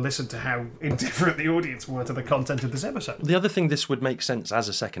have a listen to how indifferent the audience were to the content of this episode. The other thing this would make sense as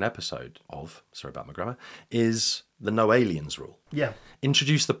a second episode of, sorry about my grammar, is the no aliens rule. Yeah.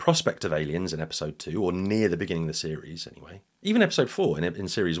 Introduce the prospect of aliens in episode 2, or near the beginning of the series anyway. Even episode 4 in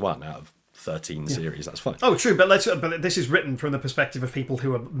series 1 out of 13 series, that's fine. Oh, true, but this is written from the perspective of people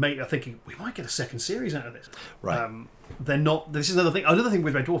who are thinking, we might get a second series out of this. Right. They're not. This is another thing. Another thing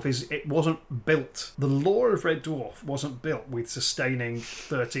with Red Dwarf is it wasn't built. The lore of Red Dwarf wasn't built with sustaining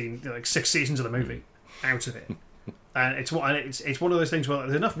 6 seasons of the movie out of it. And it's one of those things where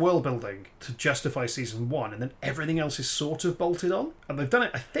there's enough world building to justify season 1, and then everything else is sort of bolted on. And they've done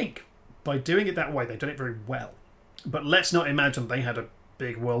it, I think, by doing it that way, they've done it very well. But let's not imagine they had a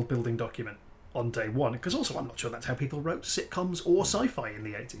big world building document on day one, because also I'm not sure that's how people wrote sitcoms or sci-fi in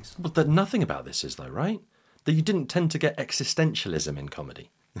the 80s. But nothing about this is though, right? That you didn't tend to get existentialism in comedy.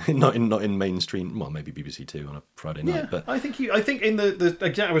 not in mainstream, well, maybe BBC Two on a Friday night. Yeah, but I think in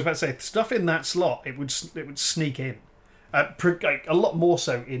the I was about to say, stuff in that slot, it would sneak in. A lot more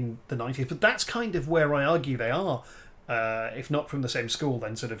so in the 90s, but that's kind of where I argue they are, if not from the same school,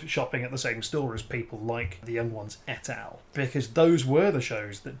 then sort of shopping at the same store as people like The Young Ones et al. Because those were the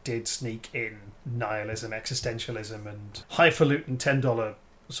shows that did sneak in nihilism, existentialism, and highfalutin $10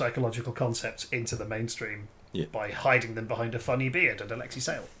 psychological concepts into the mainstream by hiding them behind a funny beard and Alexi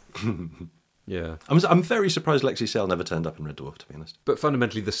Sale. Yeah. I'm very surprised Lexi Sale never turned up in Red Dwarf, to be honest. But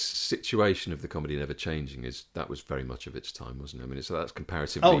fundamentally, the situation of the comedy never changing that was very much of its time, wasn't it? I mean, so that's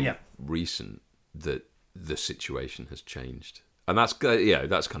comparatively recent that the situation has changed. And that's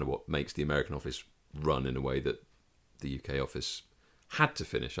kind of what makes the American office run in a way that the UK office had to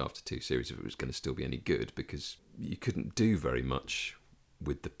finish after 2 series if it was going to still be any good, because you couldn't do very much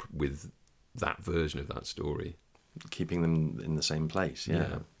with that version of that story. Keeping them in the same place,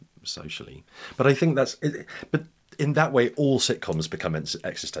 socially. But I think that's it. But in that way, all sitcoms become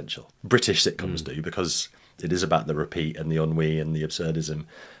existential. British sitcoms do, because it is about the repeat and the ennui and the absurdism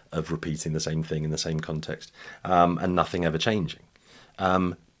of repeating the same thing in the same context, and nothing ever changing.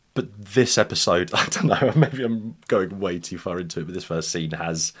 But this episode, I don't know, maybe I'm going way too far into it, but this first scene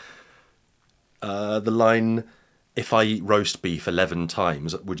has the line, "If I eat roast beef 11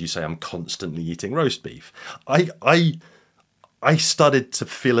 times, would you say I'm constantly eating roast beef?" I started to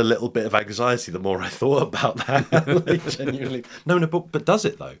feel a little bit of anxiety the more I thought about that. Like, genuinely. No, but does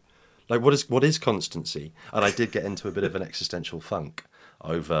it though? Like, what is constancy? And I did get into a bit of an existential funk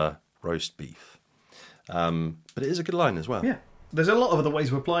over roast beef. But it is a good line as well. Yeah. There's a lot of other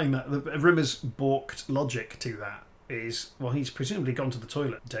ways of applying that. Rimmer's balked logic to that is, well, he's presumably gone to the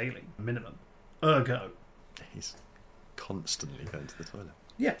toilet daily, minimum. Ergo. He's constantly going to the toilet.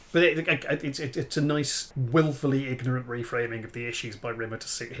 Yeah, but it's a nice, willfully ignorant reframing of the issues by Rimmer to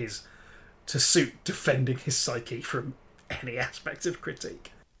suit defending his psyche from any aspect of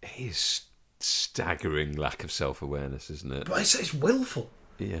critique. His staggering lack of self-awareness, isn't it? But it's willful.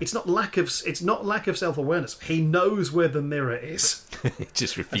 Yeah. It's not lack of self-awareness. He knows where the mirror is. He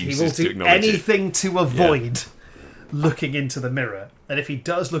just He refuses will to do acknowledge anything to avoid looking into the mirror. And if he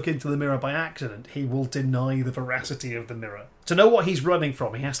does look into the mirror by accident, he will deny the veracity of the mirror. To know what he's running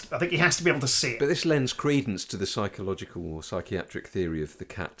from, I think he has to be able to see it. But this lends credence to the psychological or psychiatric theory of the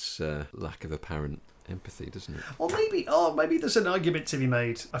cat's lack of apparent empathy, doesn't it? Or maybe there's an argument to be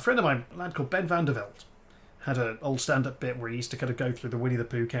made. A friend of mine, a lad called Ben Vanderveld, had an old stand-up bit where he used to kind of go through the Winnie the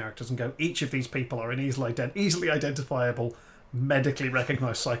Pooh characters and go, each of these people are an easily identifiable, medically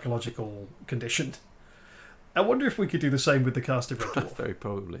recognised psychological condition. I wonder if we could do the same with the cast of Red Dwarf. Very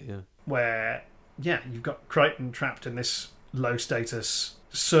probably, yeah. Where, you've got Crichton trapped in this low-status,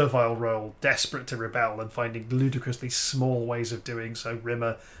 servile role, desperate to rebel and finding ludicrously small ways of doing so.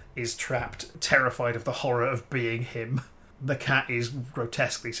 Rimmer is trapped, terrified of the horror of being him. The cat is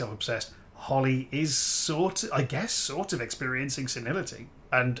grotesquely self-obsessed. Holly is sort of experiencing senility.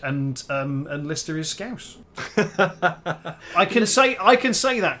 and Lister is Scouse. I can say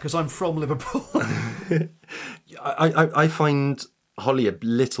that because I'm from Liverpool. I find Holly a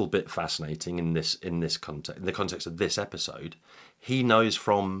little bit fascinating in the context of this episode. He knows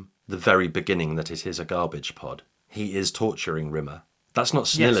from the very beginning that it is a garbage pod. He is torturing Rimmer. That's not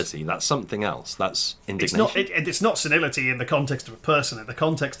senility. Yes. That's something else. That's indignation. It's not senility in the context of a person. In the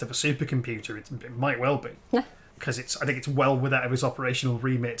context of a supercomputer, it might well be. Because I think it's well without his operational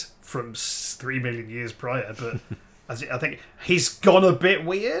remit from 3 million years prior. But I think he's gone a bit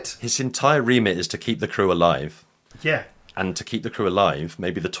weird. His entire remit is to keep the crew alive. Yeah. And to keep the crew alive,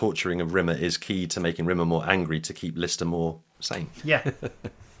 maybe the torturing of Rimmer is key to making Rimmer more angry to keep Lister more sane. Yeah.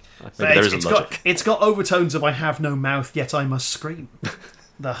 Maybe there is a logic. It's got overtones of I have no mouth, yet I must scream.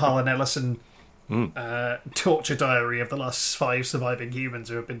 The Harlan Ellison torture diary of the last 5 surviving humans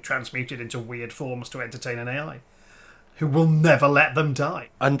who have been transmuted into weird forms to entertain an AI, who will never let them die.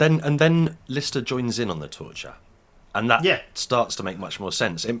 And then Lister joins in on the torture. And that starts to make much more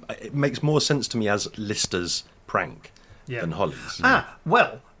sense. It makes more sense to me as Lister's prank than Holly's.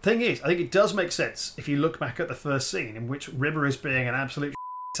 Well, thing is, I think it does make sense if you look back at the first scene in which Rimmer is being an absolute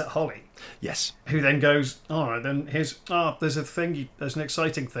at Holly. Yes. Who then goes, all right, then there's a thing, there's an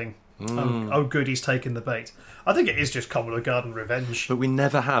exciting thing. Oh, good, he's taken the bait. I think it is just Commodore Garden revenge. But we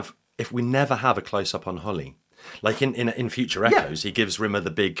never have a close-up on Holly. Like in Future Echoes, he gives Rimmer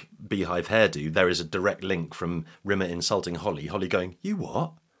the big beehive hairdo. There is a direct link from Rimmer insulting Holly going, you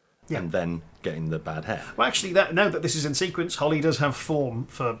what? Yeah. And then getting the bad hair. Well, actually, now that this is in sequence, Holly does have form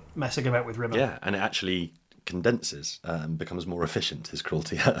for messing about with Rimmer. Yeah, and it actually condenses and becomes more efficient, his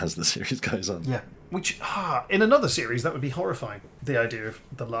cruelty, as the series goes on. Yeah. Which, in another series, that would be horrifying. The idea of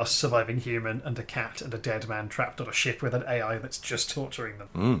the last surviving human and a cat and a dead man trapped on a ship with an AI that's just torturing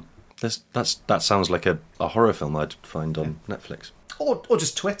them. That sounds like a horror film I'd find on Netflix. Or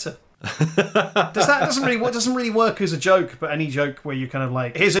just Twitter. Doesn't really work as a joke, but any joke where you kind of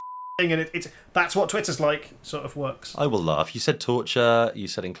like, here's a thing and it's that's what Twitter's like, sort of works. I will laugh. You said torture, you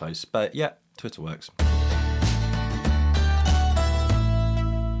said enclosed, but yeah, Twitter works.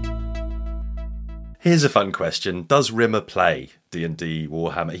 Here's a fun question. Does Rimmer play D&D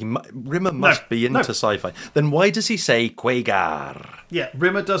Warhammer? Rimmer must be into sci-fi. Then why does he say Quagar? Yeah,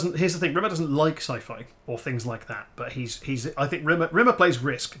 Rimmer doesn't... Here's the thing. Rimmer doesn't like sci-fi or things like that. But he's. I think Rimmer plays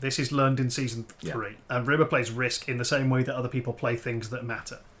Risk. This is learned in Season 3. And Rimmer plays Risk in the same way that other people play things that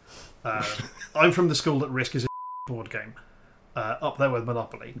matter. I'm from the school that Risk is a board game. Up there with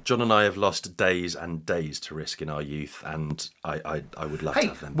Monopoly. John and I have lost days and days to Risk in our youth, and I would love to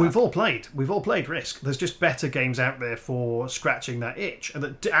have them back. We've all played Risk. There's just better games out there for scratching that itch, and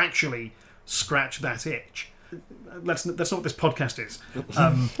that actually scratch that itch. That's not what this podcast is.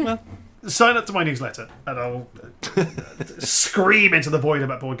 Sign up to my newsletter, and I'll scream into the void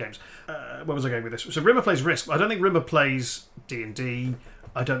about board games. Where was I going with this? So Rimmer plays Risk. I don't think Rimmer plays D&D.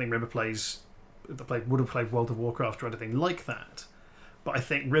 I don't think Rimmer would have played World of Warcraft or anything like that. But I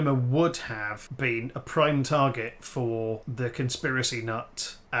think Rimmer would have been a prime target for the conspiracy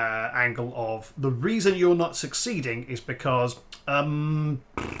nut angle of the reason you're not succeeding is because the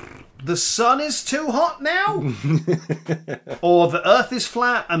sun is too hot now, or the Earth is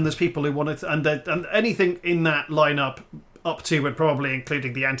flat, and there's people who want it, and anything in that lineup. Up to and probably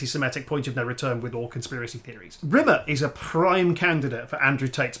including the anti-Semitic point of no return with all conspiracy theories. Rimmer is a prime candidate for Andrew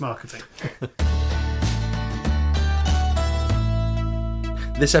Tate's marketing.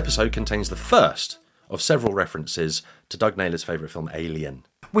 This episode contains the first of several references to Doug Naylor's favourite film, Alien.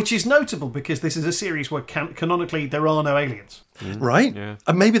 Which is notable because this is a series where canonically there are no aliens. Right? Yeah.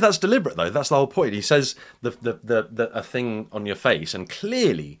 And maybe that's deliberate, though. That's the whole point. He says a thing on your face and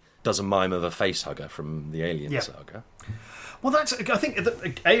clearly does a mime of a face hugger from the Alien saga. Well, I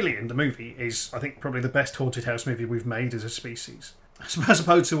think Alien, the movie, is, I think, probably the best haunted house movie we've made as a species. As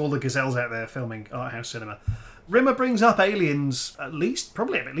opposed to all the gazelles out there filming art house cinema. Rimmer brings up aliens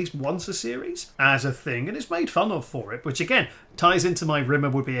probably at least once a series as a thing, and is made fun of for it, which again ties into my Rimmer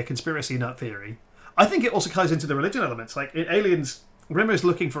would be a conspiracy nut theory. I think it also ties into the religion elements. Like in aliens, Rimmer is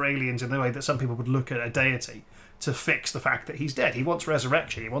looking for aliens in the way that some people would look at a deity to fix the fact that he's dead. He wants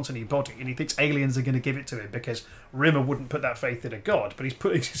resurrection, he wants a new body, and he thinks aliens are going to give it to him because Rimmer wouldn't put that faith in a god, but he's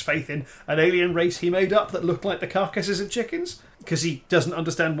putting his faith in an alien race he made up that looked like the carcasses of chickens because he doesn't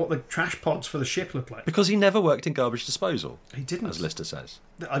understand what the trash pods for the ship look like. Because he never worked in garbage disposal. He didn't. As Lister says.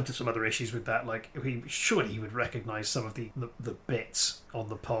 I've got some other issues with that, like surely he would recognise some of the bits on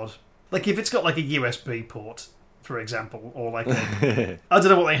the pod. Like if it's got like a USB port, for example, or like I don't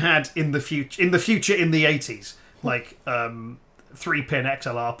know what they had in the future in the 80s. Like 3-pin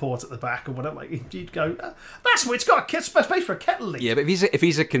XLR port at the back or whatever. Like, you'd go, that's what it's got a space for a kettle leaf. Yeah, but if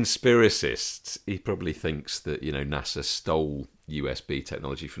he's a conspiracist, he probably thinks that NASA stole USB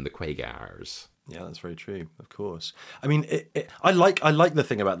technology from the Quagars. Yeah, that's very true. Of course. I mean, I like the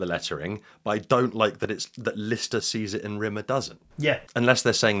thing about the lettering, but I don't like that Lister sees it and Rimmer doesn't. Yeah. Unless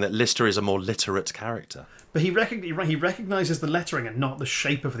they're saying that Lister is a more literate character. But he recognises the lettering and not the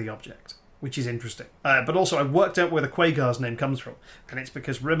shape of the object, which is interesting. But also, I worked out where the Quagar's name comes from, and it's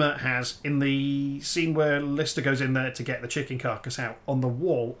because Rimmer has, in the scene where Lister goes in there to get the chicken carcass out, on the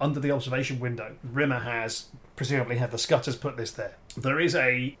wall under the observation window, Rimmer has presumably had the Scutters put this there. There is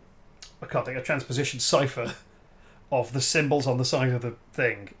a transposition cipher of the symbols on the side of the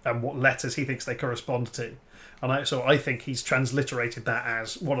thing and what letters he thinks they correspond to. And I think he's transliterated that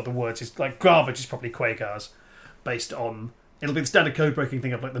as one of the words is like garbage is probably Quagars, based on, it'll be the standard code breaking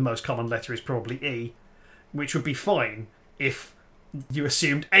thing of like the most common letter is probably E, which would be fine if you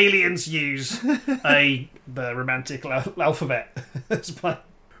assumed aliens use the romantic alphabet.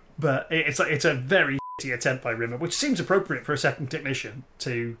 But it's a very shitty attempt by Rimmer, which seems appropriate for a second technician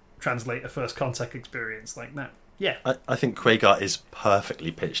to translate a first contact experience like that. Yeah. I think Quagar is perfectly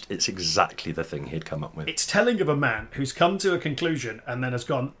pitched. It's exactly the thing he'd come up with. It's telling of a man who's come to a conclusion and then has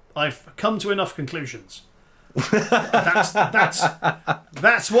gone, I've come to enough conclusions. That's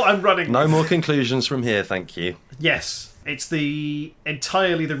what I'm running No with. more conclusions from here, thank you. Yes. It's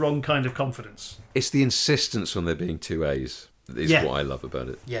entirely the wrong kind of confidence. It's the insistence on there being two A's. Is what I love about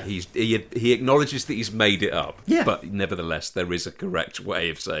it. Yeah. He acknowledges that he's made it up. Yeah. But nevertheless, there is a correct way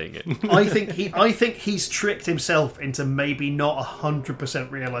of saying it. I think he's tricked himself into maybe not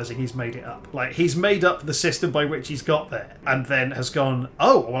 100% realising he's made it up. Like, he's made up the system by which he's got there, and then has gone,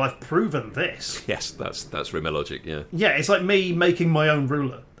 oh, well, I've proven this. Yes, that's Rimmer logic, yeah. Yeah, it's like me making my own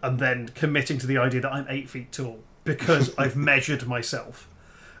ruler, and then committing to the idea that I'm 8 feet tall, because I've measured myself.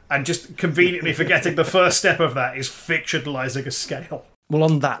 And just conveniently forgetting the first step of that is fictionalising a scale. Well,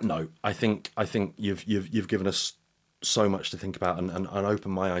 on that note, I think you've given us so much to think about and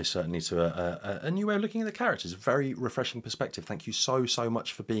opened my eyes certainly to a new way of looking at the characters. A very refreshing perspective. Thank you so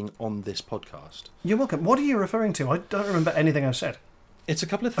much for being on this podcast. You're welcome. What are you referring to? I don't remember anything I've said. It's a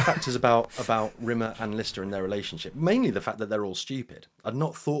couple of factors about Rimmer and Lister and their relationship. Mainly the fact that they're all stupid. I'd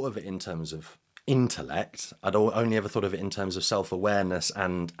not thought of it in terms of intellect. I'd only ever thought of it in terms of self-awareness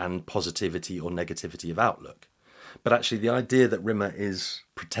and positivity or negativity of outlook. But actually the idea that Rimmer is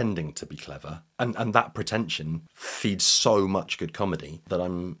pretending to be clever and that pretension feeds so much good comedy that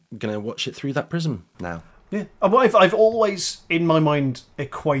I'm going to watch it through that prism now. Yeah, I've always, in my mind, I've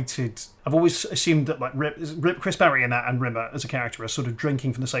always assumed that like Chris Barry in that and Rimmer as a character are sort of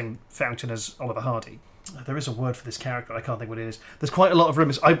drinking from the same fountain as Oliver Hardy. There is a word for this character, I can't think what it is. There's quite a lot of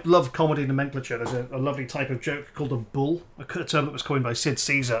Rimmers. I love comedy nomenclature. There's a lovely type of joke called a bull, a term that was coined by Sid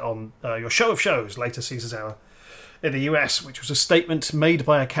Caesar on Your Show of Shows, later Caesar's Hour, in the US, which was a statement made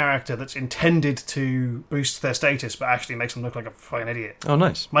by a character that's intended to boost their status, but actually makes them look like a fucking idiot. Oh,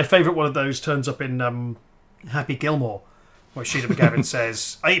 nice. My favourite one of those turns up in Happy Gilmore, where Sheena McGavin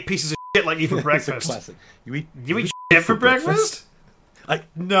says, I eat pieces of shit like you for breakfast. Classic. You eat shit for breakfast?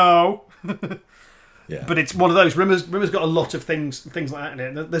 No. Yeah. But it's one of those. Rimmer's got a lot of things like that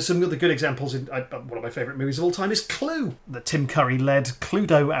in it. There's some other good examples. One of my favourite movies of all time is Clue, the Tim Curry-led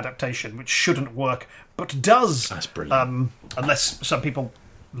Cluedo adaptation, which shouldn't work, but does. That's brilliant. Unless some people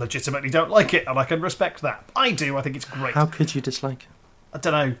legitimately don't like it, and I can respect that. I do. I think it's great. How could you dislike it? I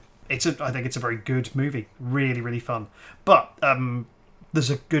don't know. I think it's a very good movie. Really, really fun. But there's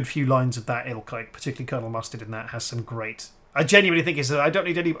a good few lines of that ilk, like particularly Colonel Mustard in that has some great. I genuinely think is that I don't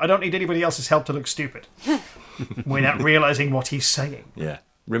need anybody else's help to look stupid without realising what he's saying. Yeah.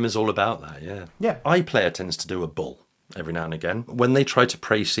 Rimmer's all about that, yeah. Yeah. iPlayer tends to do a bull every now and again. When they try to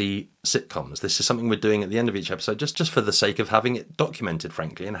précis sitcoms, this is something we're doing at the end of each episode, just for the sake of having it documented,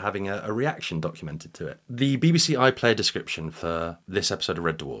 frankly, and having a reaction documented to it. The BBC iPlayer description for this episode of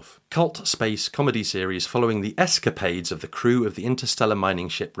Red Dwarf. Cult space comedy series following the escapades of the crew of the interstellar mining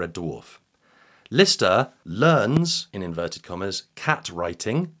ship Red Dwarf. Lister learns, in inverted commas, cat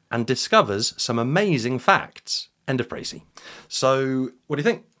writing and discovers some amazing facts. End of précis. So, what do you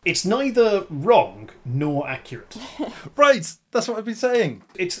think? It's neither wrong nor accurate. Right, that's what I've been saying.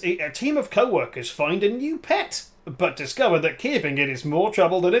 It's a team of co-workers find a new pet, but discover that keeping it is more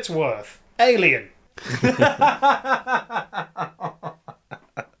trouble than it's worth. Alien.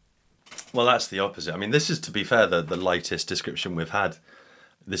 Well, that's the opposite. I mean, this is, to be fair, the lightest description we've had.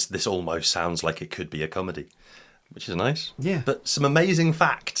 This almost sounds like it could be a comedy, which is nice. Yeah. But some amazing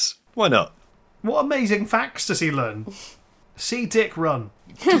facts. Why not? What amazing facts does he learn? See Dick run.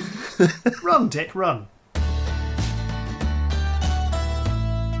 Run, Dick, run.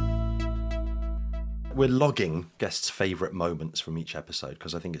 We're logging guests' favourite moments from each episode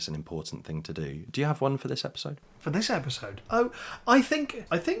because I think it's an important thing to do. Do you have one for this episode? For this episode? Oh, I think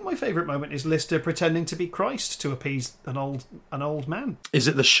my favourite moment is Lister pretending to be Christ to appease an old man. Is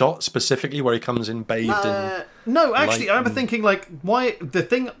it the shot specifically where he comes in bathed in... No, actually, I remember thinking, like, why... The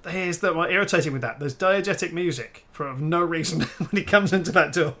thing is that what irritating with that, there's diegetic music for no reason when he comes into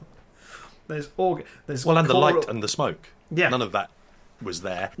that door. There's and the light and the smoke. Yeah. None of that was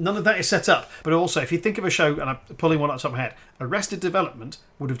there. None of that is set up. But also, if you think of a show, and I'm pulling one up the top of my head, Arrested Development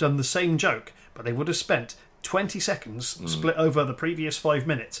would have done the same joke, but they would have spent 20 seconds split over the previous 5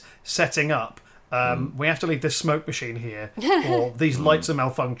 minutes setting up. We have to leave this smoke machine here, or these lights are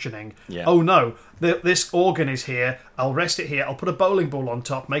malfunctioning. Yeah. Oh no, this organ is here. I'll rest it here. I'll put a bowling ball on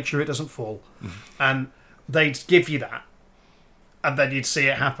top, make sure it doesn't fall. And they'd give you that. And then you'd see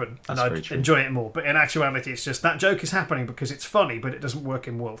it happen, and I'd enjoy it more. But in actuality, it's just that joke is happening because it's funny, but it doesn't work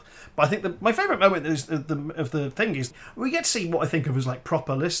in world. But I think my favourite moment of the thing is we get to see what I think of as like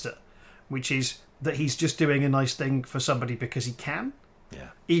proper Lister, which is that he's just doing a nice thing for somebody because he can. Yeah.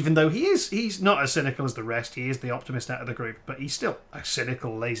 Even though he's not as cynical as the rest, he is the optimist out of the group, but he's still a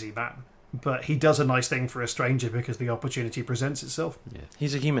cynical, lazy man. But he does a nice thing for a stranger because the opportunity presents itself. Yeah.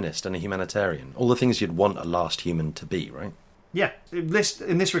 He's a humanist and a humanitarian. All the things you'd want a last human to be, right? Yeah, in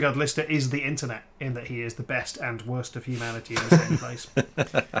this regard, Lister is the internet in that he is the best and worst of humanity in the same place.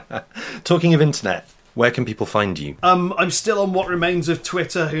 Talking of internet, where can people find you? I'm still on what remains of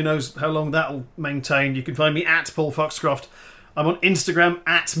Twitter. Who knows how long that'll maintain. You can find me at Paul Foxcroft. I'm on Instagram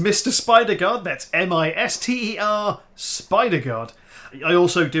at Mr. Spider-God. That's MISTER Spider-God. I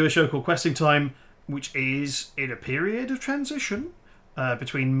also do a show called Questing Time, which is in a period of transition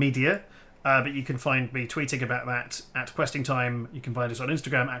between media. But you can find me tweeting about that at Questing Time. You can find us on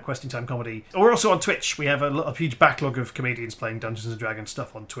Instagram at Questing Time Comedy. We're also on Twitch. We have a huge backlog of comedians playing Dungeons and Dragons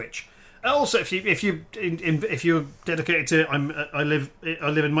stuff on Twitch. Also, if you're dedicated to it, I live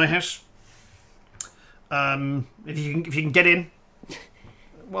in my house. If you can get in,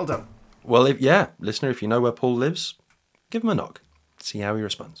 well done. Well, listener, if you know where Paul lives, give him a knock. See how he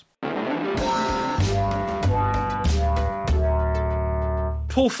responds.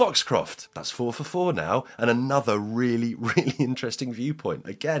 Paul Foxcroft, that's 4 for 4 now, and another really, really interesting viewpoint.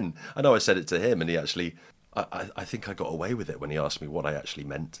 Again, I know I said it to him, and he actually, I think I got away with it when he asked me what I actually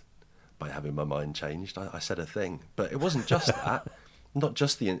meant by having my mind changed. I said a thing, but it wasn't just that, not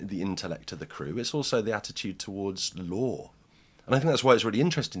just the intellect of the crew, it's also the attitude towards law. And I think that's why it's really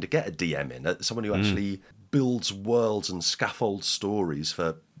interesting to get a DM in, someone who actually builds worlds and scaffolds stories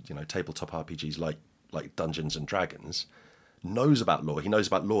for, tabletop RPGs like Dungeons and Dragons. Knows about law. He knows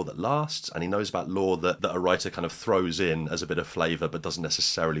about law that lasts, and he knows about law that a writer kind of throws in as a bit of flavour but doesn't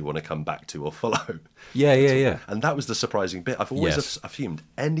necessarily want to come back to or follow. Yeah. And that was the surprising bit. I've always assumed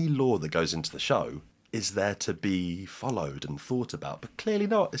any law that goes into the show is there to be followed and thought about, but clearly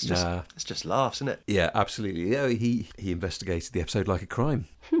not. It's just laughs, isn't it? Yeah, absolutely. Yeah, he investigated the episode like a crime.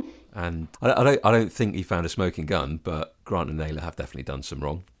 And I don't think he found a smoking gun, but Grant and Naylor have definitely done some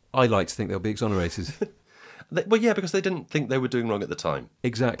wrong. I like to think they'll be exonerated. Well, yeah, because they didn't think they were doing wrong at the time.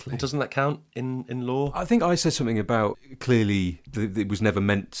 Exactly. And doesn't that count in law? I think I said something about clearly it was never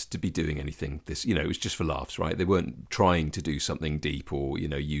meant to be doing anything. This, it was just for laughs, right? They weren't trying to do something deep or,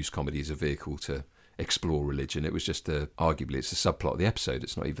 use comedy as a vehicle to explore religion. It was just arguably it's a subplot of the episode.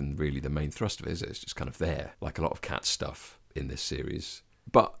 It's not even really the main thrust of it, is it? It's just kind of there, like a lot of cat stuff in this series.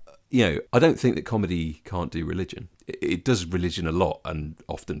 But I don't think that comedy can't do religion. It does religion a lot and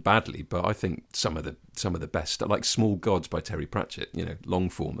often badly, but I think some of the best stuff, like Small Gods by Terry Pratchett, long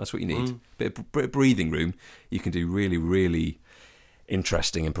form, that's what you need. Bit of breathing room. You can do really, really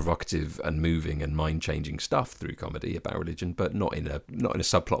interesting and provocative and moving and mind-changing stuff through comedy about religion, but not in a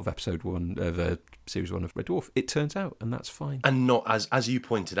subplot of episode 1 of series 1 of Red Dwarf. It turns out, and that's fine. And not, as you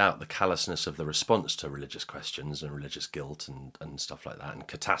pointed out, the callousness of the response to religious questions and religious guilt and stuff like that, and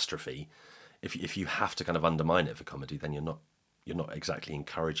catastrophe. If you have to kind of undermine it for comedy, then you're not exactly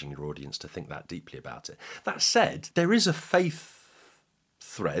encouraging your audience to think that deeply about it. That said, there is a faith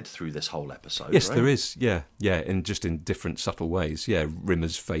thread through this whole episode. Yes, right? there is. Yeah, and just in different subtle ways. Yeah,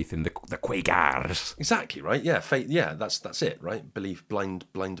 Rimmer's faith in the Quagars. Exactly right. Yeah, faith. Yeah, that's it. Right, belief, blind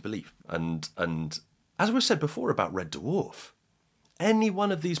belief, and as we've said before about Red Dwarf, any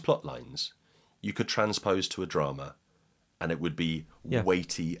one of these plot lines you could transpose to a drama, and it would be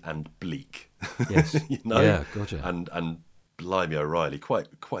weighty and bleak. Yes. Yeah, gotcha. And Blimey O'Reilly,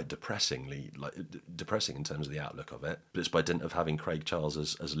 quite depressing in terms of the outlook of it. But it's by dint of having Craig Charles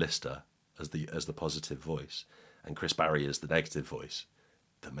as Lister, as the positive voice, and Chris Barry as the negative voice,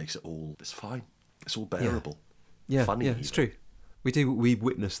 that makes it all. It's fine. It's all bearable. Yeah, funny. Yeah, it's true. We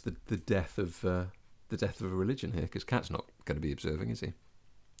witnessed the death of the death of a religion here, because Cat's not going to be observing, is he?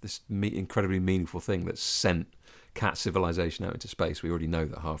 This incredibly meaningful thing that's sent Cat civilization out into space. We already know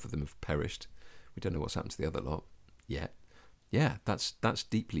that half of them have perished. We don't know what's happened to the other lot yet. Yeah, that's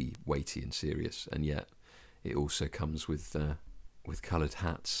deeply weighty and serious, and yet it also comes with coloured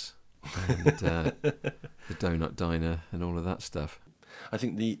hats and the donut diner and all of that stuff. I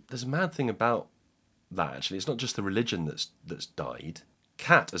think there's a mad thing about that, actually. It's not just the religion that's died.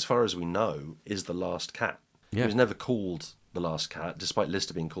 Cat, as far as we know, is the last cat. Yeah. He was never called the last cat, despite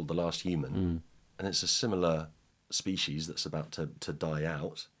Lister being called the last human. And it's a similar species that's about to die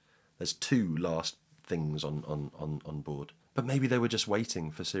out. There's 2 last things on board. But maybe they were just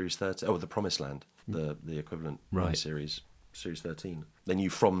waiting for Series 13. Oh, the Promised Land, the equivalent series 13. They knew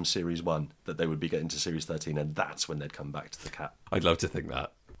from Series 1 that they would be getting to Series 13, and that's when they'd come back to the cat. I'd love to think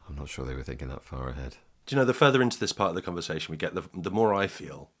that. I'm not sure they were thinking that far ahead. Do you know, the further into this part of the conversation we get, the more I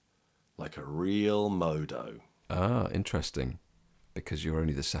feel like a real Modo. Ah, interesting. Because you're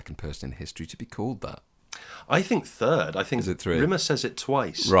only the second person in history to be called that. I think third. I think Is it 3? Rimmer says it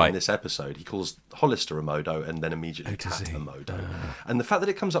twice in this episode. He calls Hollister a Modo and then immediately Cat a Modo. And the fact that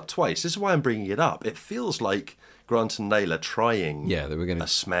it comes up twice, this is why I'm bringing it up. It feels like Grant and Naylor trying a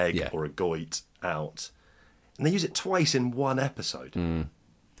Smeg or a Goit out. And they use it twice in one episode.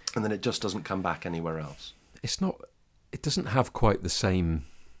 And then it just doesn't come back anywhere else. It doesn't have quite the same...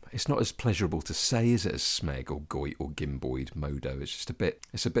 It's not as pleasurable to say as Smeg or Goit or Gimboid Modo. It's just a bit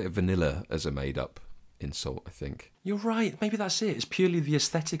of vanilla as a made-up insult, I think. You're right. Maybe that's it. It's purely the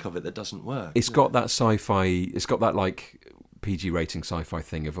aesthetic of it that doesn't work. It's got that sci-fi... It's got that, like, PG rating sci-fi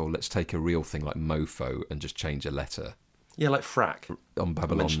thing of, let's take a real thing like mofo and just change a letter. Yeah, like Frack. On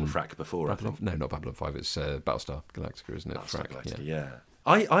Babylon... I mentioned Frack before, Babylon, no, not Babylon 5. It's Battlestar Galactica, isn't it? Battlestar Galactica, yeah.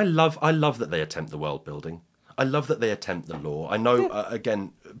 I love that they attempt the world building. I love that they attempt the lore. I know,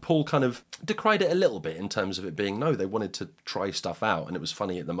 again, Paul kind of decried it a little bit in terms of it being, they wanted to try stuff out and it was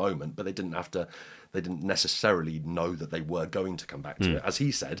funny at the moment, but they didn't necessarily know that they were going to come back to it. As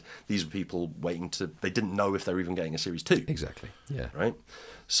he said, these were people they didn't know if they were even getting a Series 2. Exactly, yeah. Right?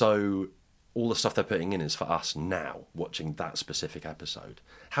 So all the stuff they're putting in is for us now, watching that specific episode.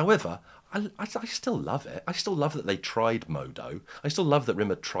 However, I still love it. I still love that they tried Modo. I still love that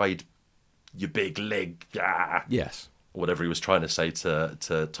Rimmer tried your big leg, yes, or whatever he was trying to say to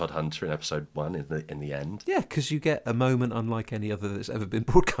Todd Hunter in episode 1 in the end. Yeah, because you get a moment unlike any other that's ever been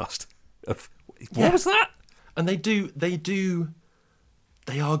broadcast. What was that? And they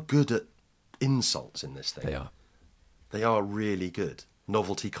are good at insults in this thing. They are really good.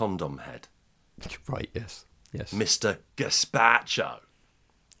 Novelty condom head. Right, yes. Mr. Gazpacho.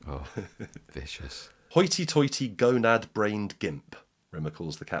 Oh, vicious. Hoity-toity gonad-brained gimp, Rimmer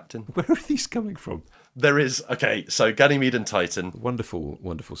calls the captain. Where are these coming from? There is, so Ganymede and Titan. Wonderful,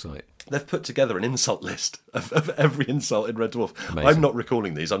 wonderful sight. They've put together an insult list of every insult in Red Dwarf. Amazing. I'm not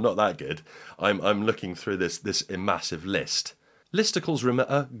recalling these, I'm not that good. I'm looking through this massive list. Lister calls Rimmer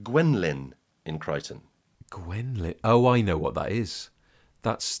a Gwenlyn in Crichton. Gwenlyn? Oh, I know what that is.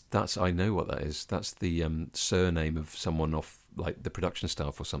 I know what that is. That's the surname of someone off, like, the production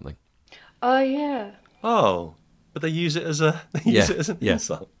staff or something. Oh, yeah. Oh, but they use it as an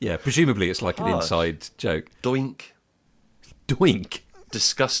insult. Yeah, presumably it's like an inside joke. Doink.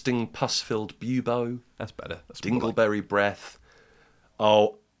 Disgusting pus-filled bubo. That's better. That's Dingleberry breath.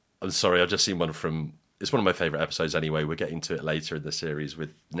 Oh, I'm sorry, I've just seen one from... It's one of my favourite episodes anyway. We're getting to it later in the series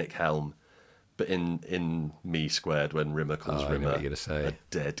with Nick Helm. But in Me Squared, when Rimmer calls Rimmer a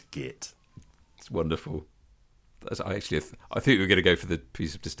dead git. It's wonderful. I think we were going to go for the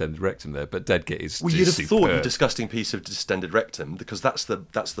piece of distended rectum there, but dead git is. Well, you'd have superb. thought you disgusting piece of distended rectum, because that's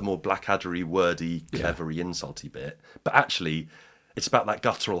the more blackaddery, wordy, clevery, insulty bit. But actually, it's about that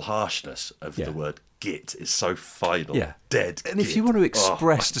guttural harshness of the word git. It's so final. Yeah, dead. And git. if you want to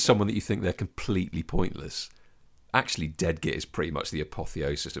express to someone that you think they're completely pointless, actually, dead git is pretty much the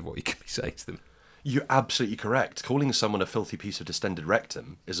apotheosis of what you can be saying to them. You're absolutely correct. Calling someone a filthy piece of distended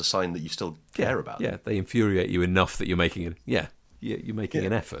rectum is a sign that you still care about them. Yeah, they infuriate you enough that you're making you're making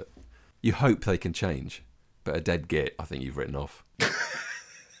an effort. You hope they can change, but a dead git, I think you've written off.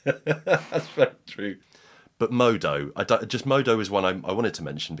 That's very true. But Modo, Modo is one I wanted to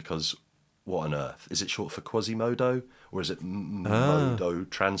mention because what on earth? Is it short for Quasimodo? Or is it Modo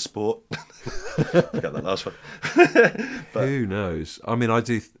Transport? Forgot that last one. But, who knows? I mean,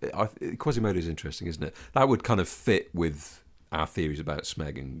 Quasimodo is interesting, isn't it? That would kind of fit with our theories about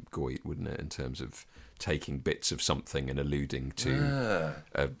Smeg and Goit, wouldn't it? In terms of taking bits of something and alluding to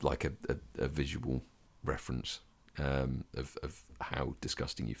a visual reference of how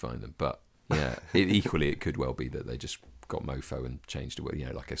disgusting you find them. But equally, it could well be that they just got mofo and changed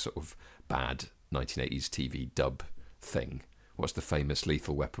it, like a sort of bad 1980s TV dub thing. What's the famous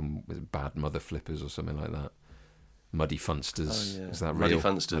Lethal Weapon with Bad Mother Flippers or something like that? Muddy Funsters. Oh, yeah. Is that Muddy real?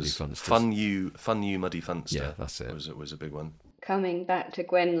 Funsters. Muddy Funsters. Fun you, Muddy Funster. Yeah, that's it. Was a big one. Coming back to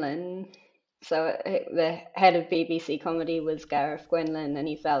Gwendolyn, so the head of BBC Comedy was Gareth Gwendolyn, and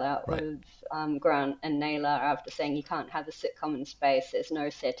he fell out with Grant and Naylor after saying you can't have a sitcom in space, there's no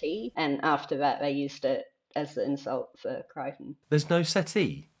settee. And after that, they used it as the insult for Crichton. There's no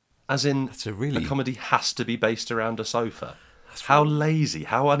settee? As in, a comedy has to be based around a sofa? How lazy,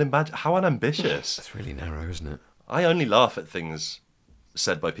 how unambitious. That's really narrow, isn't it? I only laugh at things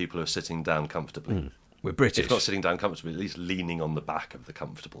said by people who are sitting down comfortably. We're British. If not sitting down comfortably, at least leaning on the back of the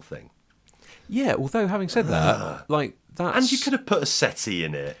comfortable thing. Yeah, although having said that, that's... And you could have put a settee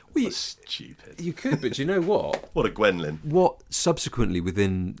in it. That's stupid. You could, but do you know what? What a Gwendolyn. What subsequently,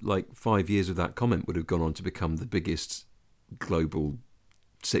 within 5 years of that comment, would have gone on to become the biggest global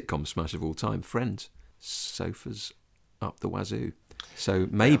sitcom smash of all time? Friends. Sofas up the wazoo. So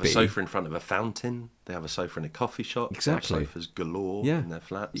maybe... They have a sofa in front of a fountain. They have a sofa in a coffee shop. Exactly. They have sofas galore in their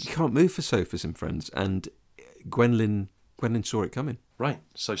flats. You can't move for sofas in Friends. And Gwendolyn saw it coming. Right.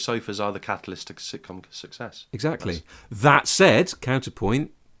 So sofas are the catalyst to sitcom success. Exactly. That said,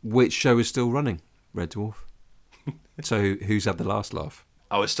 counterpoint, which show is still running? Red Dwarf. So who's had the last laugh?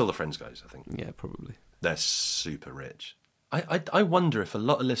 Oh, it's still the Friends guys, I think. Yeah, probably. They're super rich. I wonder if a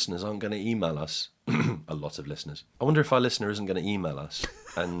lot of listeners aren't going to email us. A lot of listeners. I wonder if our listener isn't going to email us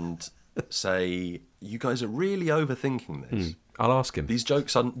and say, you guys are really overthinking this. I'll ask him. These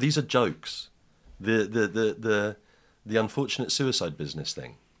are jokes. The unfortunate suicide business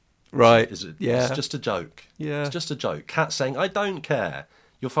thing. Right. It's Yeah. just a joke. Yeah. It's just a joke. Cat saying, I don't care.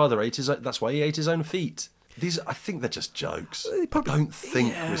 Your father that's why he ate his own feet. I think they're just jokes. I don't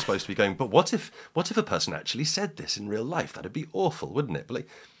think we're supposed to be going, but what if a person actually said this in real life? That'd be awful, wouldn't it? But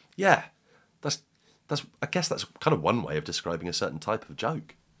I guess that's kind of one way of describing a certain type of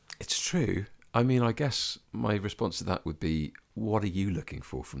joke. It's true. I mean, I guess my response to that would be, what are you looking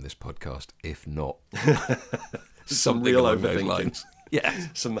for from this podcast, if not something real along those overthinking. lines? Yeah.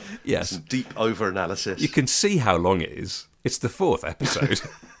 Some deep over-analysis. You can see how long it is. It's the 4th episode.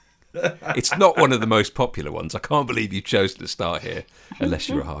 It's not one of the most popular ones. I can't believe you chose to start here, unless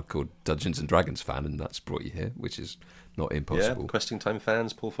you're a hardcore Dungeons and Dragons fan, and that's brought you here, which is not impossible. Yeah, Questing Time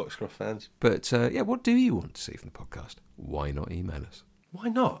fans, Paul Foxcroft fans. But what do you want to see from the podcast? Why not email us? Why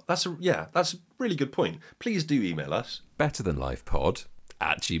not? That's a really good point. Please do email us.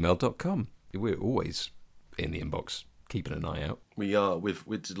 betterthanlifepod@gmail.com. We're always in the inbox, keeping an eye out. We are with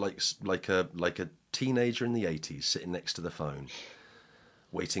like a teenager in the 80s sitting next to the phone,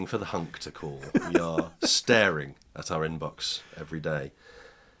 waiting for the hunk to call. We are staring at our inbox every day.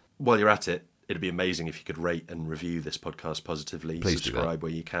 While you're at it, it'd be amazing if you could rate and review this podcast positively. Please subscribe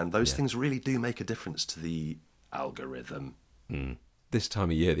where you can. Those things really do make a difference to the algorithm. This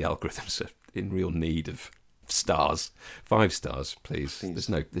time of year, the algorithms are in real need of stars. 5 stars, please. There's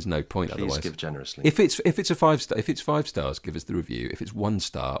no point Please otherwise. give generously. If it's 5 star, if it's 5 stars, give us the review. If it's 1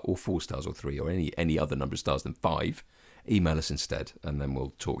 star or 4 stars or 3 or any other number of stars than 5, email us instead, and then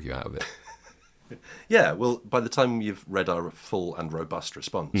we'll talk you out of it. Yeah, well, by the time you've read our full and robust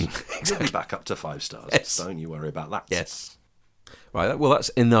response, we'll be back up to 5 stars. Yes. Don't you worry about that. Yes. Right, well, that's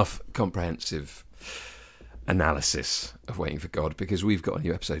enough comprehensive analysis of Waiting for God, because we've got a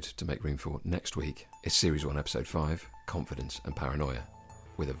new episode to make room for next week. It's Series 1, Episode 5, Confidence and Paranoia,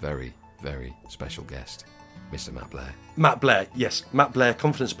 with a very, very special guest, Mr. Matt Blair. Matt Blair, yes. Matt Blair,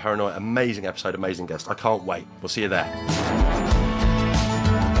 Confidence and Paranoia, amazing episode, amazing guest. I can't wait. We'll see you there.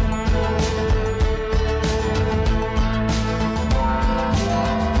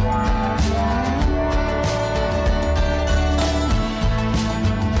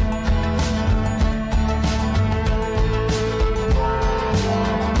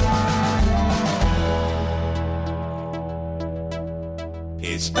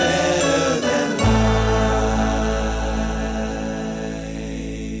 It's better than life.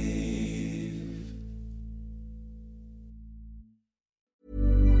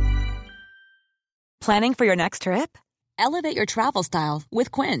 Planning for your next trip? Elevate your travel style with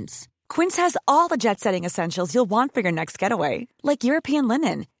Quince. Quince has all the jet-setting essentials you'll want for your next getaway, like European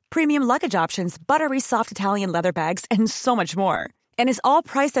linen, premium luggage options, buttery soft Italian leather bags, and so much more. And is all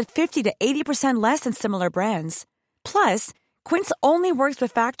priced at 50 to 80% less than similar brands. Plus, Quince only works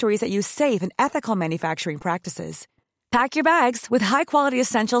with factories that use safe and ethical manufacturing practices. Pack your bags with high-quality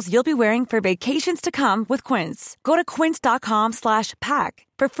essentials you'll be wearing for vacations to come with Quince. Go to quince.com/pack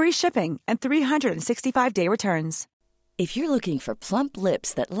for free shipping and 365-day returns. If you're looking for plump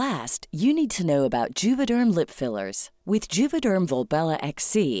lips that last, you need to know about Juvederm lip fillers. With Juvederm Volbella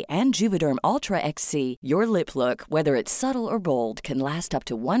XC and Juvederm Ultra XC, your lip look, whether it's subtle or bold, can last up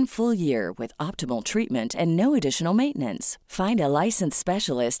to 1 full year with optimal treatment and no additional maintenance. Find a licensed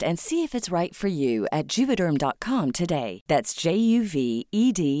specialist and see if it's right for you at Juvederm.com today. That's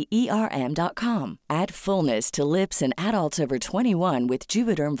JUVEDERM.com. Add fullness to lips in adults over 21 with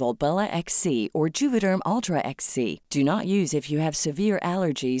Juvederm Volbella XC or Juvederm Ultra XC. Do not use if you have severe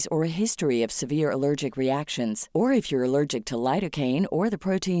allergies or a history of severe allergic reactions, or if you're allergic to lidocaine or the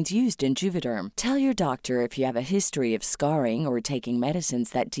proteins used in Juvederm. Tell your doctor if you have a history of scarring or taking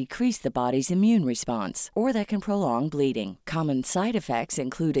medicines that decrease the body's immune response or that can prolong bleeding. Common side effects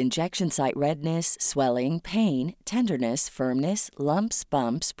include injection site redness, swelling, pain, tenderness, firmness, lumps,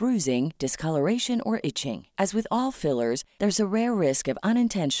 bumps, bruising, discoloration, or itching. As with all fillers, there's a rare risk of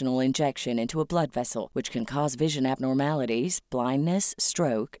unintentional injection into a blood vessel, which can cause vision abnormalities, blindness,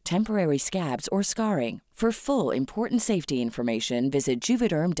 stroke, temporary scabs, or scarring. For full, important safety information, visit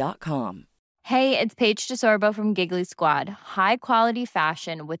Juvederm.com. Hey, it's Paige DeSorbo from Giggly Squad. High quality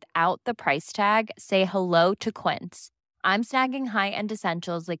fashion without the price tag. Say hello to Quince. I'm snagging high-end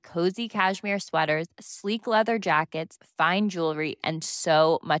essentials like cozy cashmere sweaters, sleek leather jackets, fine jewelry, and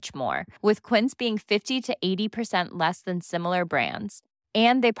so much more. With Quince being 50 to 80% less than similar brands.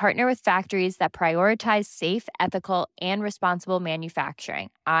 And they partner with factories that prioritize safe, ethical, and responsible manufacturing.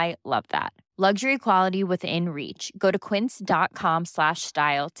 I love that. Luxury quality within reach. Go to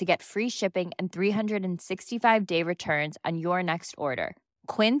quince.com/style to get free shipping and 365-day returns on your next order.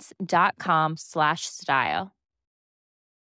 Quince.com/style.